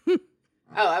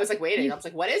 Oh, I was like waiting. I was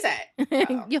like, what is it?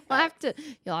 Oh, you'll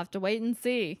have to wait and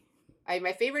see.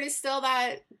 My favorite is still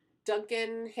that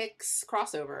Duncan Hicks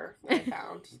crossover that I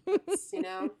found. It's,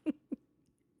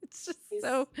 it's just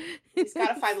he's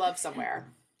got to find love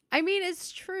somewhere. I mean,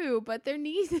 it's true, but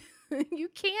you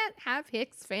can't have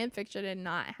Hicks fanfiction and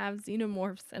not have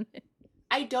xenomorphs in it.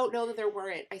 I don't know that there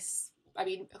weren't. I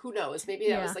mean, who knows? Maybe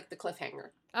that was like the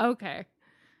cliffhanger. Okay.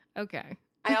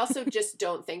 I also just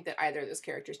don't think that either of those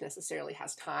characters necessarily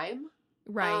has time.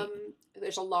 Right.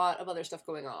 There's a lot of other stuff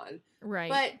going on. Right.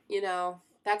 But,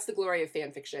 that's the glory of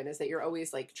fan fiction, is that you're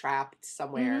always like trapped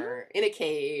somewhere in a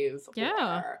cave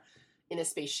or in a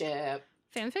spaceship.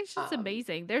 Fan fiction's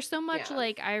amazing. There's so much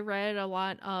I read a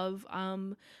lot of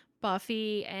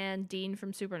Buffy and Dean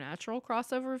from Supernatural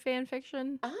crossover fan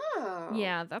fiction. Oh.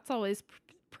 Yeah, that's always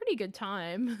pretty good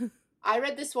time. I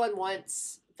read this one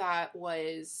once that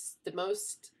was the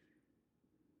most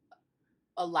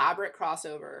elaborate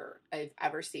crossover I've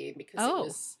ever seen,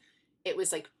 because it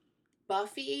was like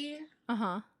Buffy,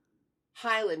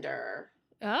 Highlander,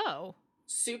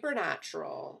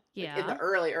 Supernatural, in the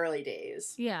early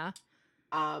days,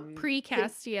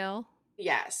 pre-Castiel,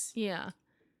 yes,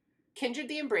 Kindred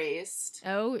the Embraced,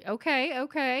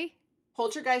 okay,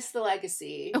 Poltergeist the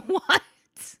Legacy. What?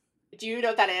 Do you know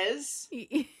what that is?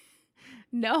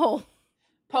 No.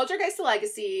 Poltergeist the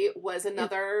Legacy was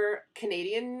another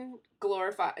Canadian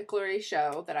glory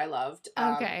show that I loved.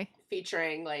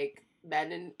 Featuring like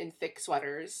men in thick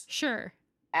sweaters. Sure.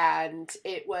 And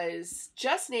it was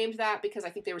just named that because I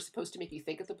think they were supposed to make you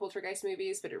think of the Poltergeist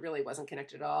movies, but it really wasn't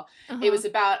connected at all. It was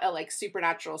about a like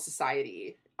supernatural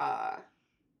society,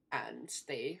 and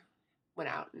they went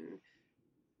out and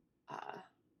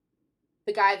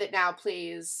the guy that now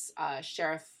plays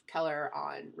Sheriff Keller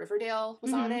on Riverdale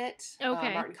was on it.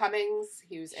 Okay. Martin Cummings.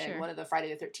 He was in one of the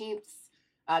Friday the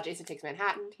 13th. Jason Takes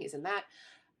Manhattan. He's in that.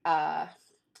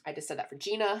 I just said that for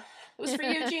Gina. It was for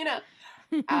you, Gina.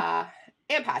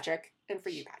 And Patrick. And for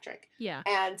you, Patrick. Yeah.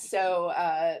 And so,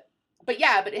 but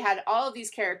it had all of these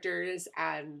characters,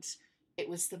 and it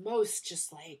was the most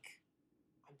just like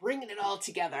bringing it all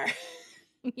together.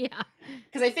 Yeah.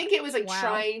 Because I think it was like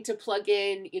trying to plug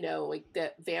in, like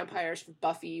the vampires from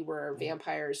Buffy were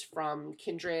vampires from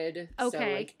Kindred. Okay. So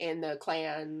like in the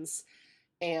clans.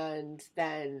 And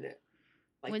then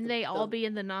like when they all be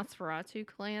in the Nosferatu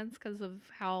clans because of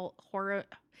how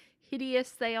hideous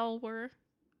they all were.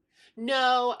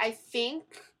 No, I think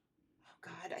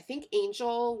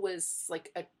Angel was like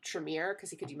a Tremere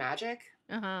because he could do magic.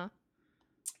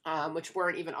 Which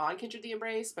weren't even on Kindred the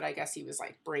Embrace, but I guess he was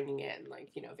like bringing in like,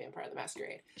 Vampire the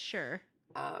Masquerade. Sure.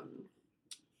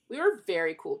 We were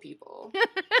very cool people.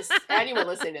 Just anyone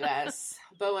listening to this,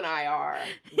 Bo and I are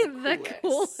the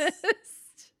coolest.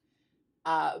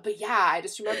 But yeah, I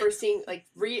just remember seeing like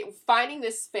finding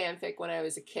this fanfic when I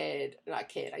was a kid. Not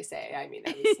kid, I say. I mean,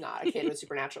 I was not a kid when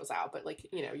Supernatural's out, but like,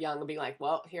 young and being like,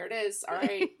 well, here it is. All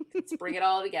right, let's bring it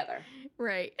all together.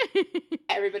 Right.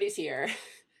 Everybody's here.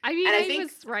 I mean, I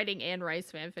was writing Anne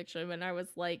Rice fanfiction when I was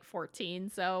like 14,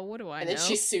 so what do I know? And then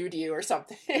she sued you or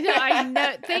something. I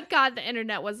know. Thank God the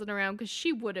internet wasn't around because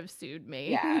she would have sued me.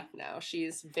 Yeah, no,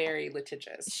 she's very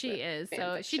litigious. She is.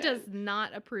 So she does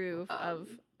not approve of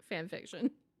fanfiction.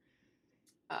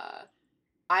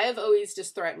 I have always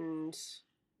just threatened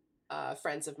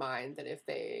friends of mine that if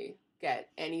they get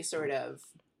any sort of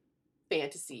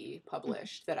fantasy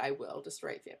published, that I will just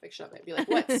write fanfiction of it. Be like,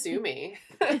 what? Sue me.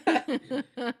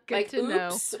 Like,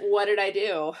 oops, what did I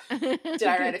do? Did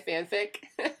I write a fanfic?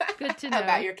 Good to know.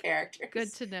 About your characters.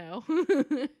 Good to know.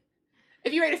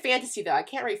 If you write a fantasy, though, I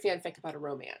can't write fanfic about a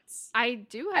romance. I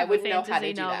do have a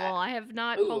fantasy novel. I have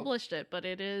not published it, but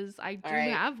I do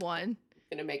have one.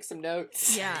 Gonna make some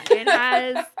notes. Yeah, it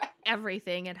has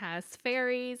everything. It has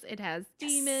fairies. It has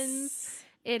demons.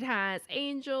 It has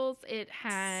angels. It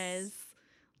has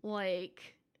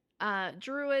like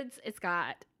druids. It's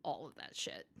got all of that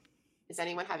shit. Is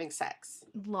anyone having sex?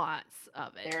 Lots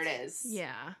of it. There it is.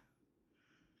 Yeah.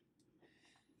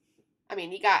 I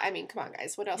mean, come on,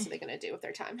 guys. What else are they going to do with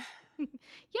their time?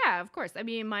 Yeah, of course. I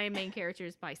mean, my main character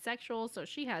is bisexual, so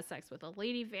she has sex with a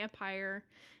lady vampire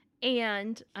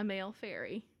and a male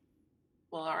fairy.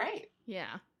 Well, all right.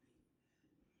 Yeah.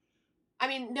 I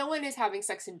mean, no one is having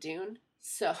sex in Dune,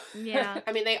 so... Yeah.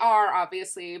 I mean, they are,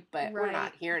 obviously, but we're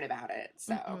not hearing about it,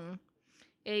 so... Mm-hmm.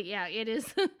 It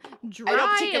is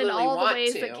dry in all the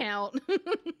ways that count.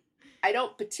 I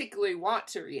don't particularly want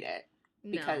to read it,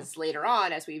 because later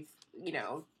on, as we've,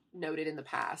 noted in the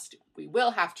past, we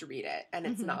will have to read it, and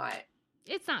it's not...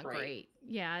 It's not great.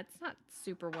 Yeah, it's not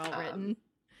super well written.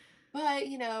 But,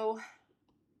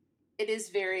 it is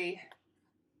very,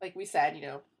 like we said,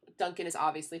 Duncan is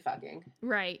obviously fucking.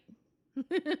 Right.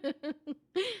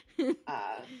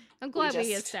 I'm glad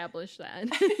we established that.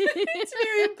 It's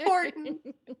very important.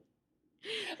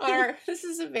 This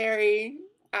is a very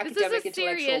academic,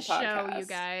 intellectual podcast. Show, you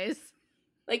guys.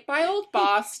 Like, my old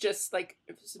boss just,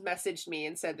 messaged me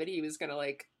and said that he was gonna,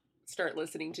 start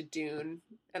listening to Dune.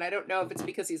 And I don't know if it's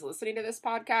because he's listening to this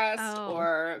podcast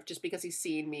or just because he's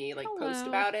seen me, post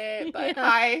about it. But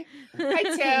hi,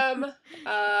 Tim.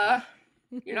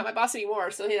 You're not my boss anymore,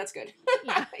 so hey, that's good.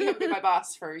 Yeah. You haven't been my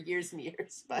boss for years and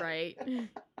years. But... Right.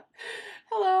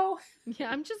 Hello. Yeah,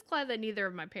 I'm just glad that neither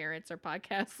of my parents are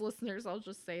podcast listeners. I'll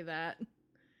just say that.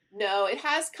 No, it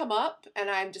has come up, and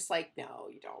I'm just like, no,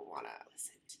 you don't want to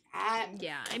listen to that.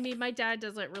 Yeah, I mean, my dad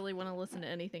doesn't really want to listen to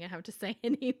anything I have to say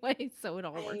anyway, so it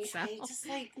all works out. Just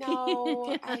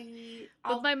no. Yeah.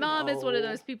 But my mom is one of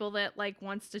those people that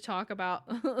wants to talk about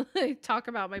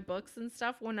my books and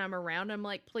stuff when I'm around. I'm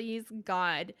like, please,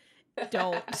 God,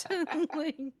 don't.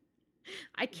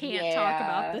 I can't talk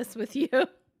about this with you.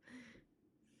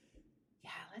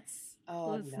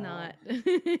 Let's not.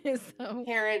 So.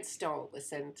 Parents, don't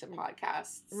listen to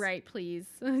podcasts. Right, please.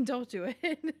 Don't do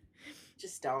it.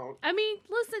 Just don't. I mean,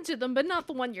 listen to them, but not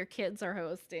the one your kids are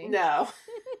hosting. No.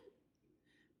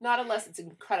 Not unless it's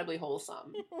incredibly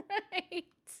wholesome. Right.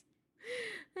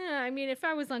 I mean, if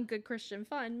I was on Good Christian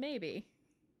Fun, maybe.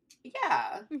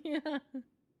 Yeah. Yeah.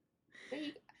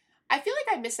 I feel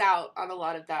like I miss out on a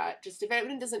lot of that. Just if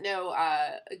anyone doesn't know,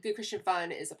 Good Christian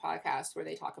Fun is a podcast where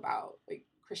they talk about,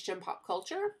 Christian pop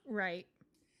culture. Right.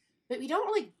 But we don't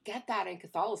really get that in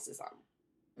Catholicism.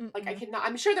 Mm-mm.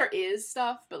 I'm sure there is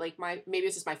stuff, but maybe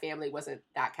it's just my family wasn't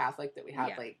that Catholic that we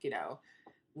had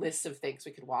lists of things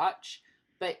we could watch.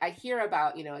 But I hear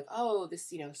about,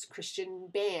 this, Christian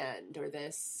band or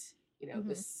this,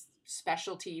 this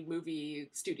specialty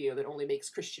movie studio that only makes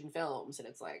Christian films. And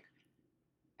it's like,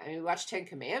 I mean, we watch 10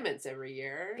 Commandments every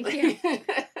year. Yeah.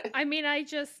 I mean, I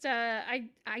just, I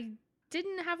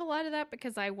didn't have a lot of that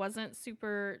because I wasn't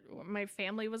my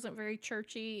family wasn't very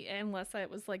churchy unless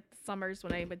it was the summers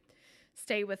when I would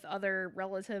stay with other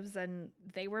relatives and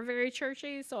they were very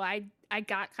churchy. So I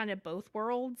got kind of both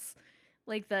worlds,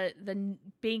 the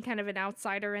being kind of an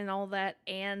outsider and all that.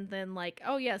 And then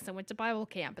oh yes, I went to Bible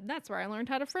camp and that's where I learned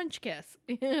how to French kiss,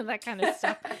 that kind of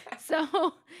stuff.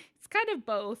 So it's kind of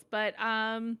both, but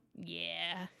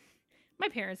yeah, my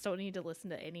parents don't need to listen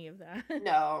to any of that.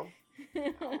 No.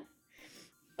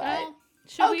 Well,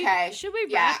 should we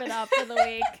wrap it up for the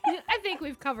week? I think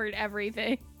we've covered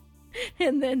everything.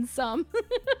 And then some.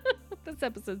 This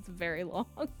episode's very long.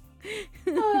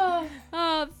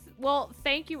 Well,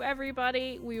 thank you,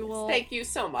 everybody. We will... Thank you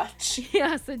so much.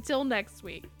 Yes, until next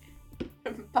week.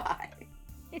 Bye.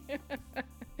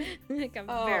 I think I'm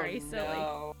very silly.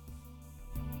 No.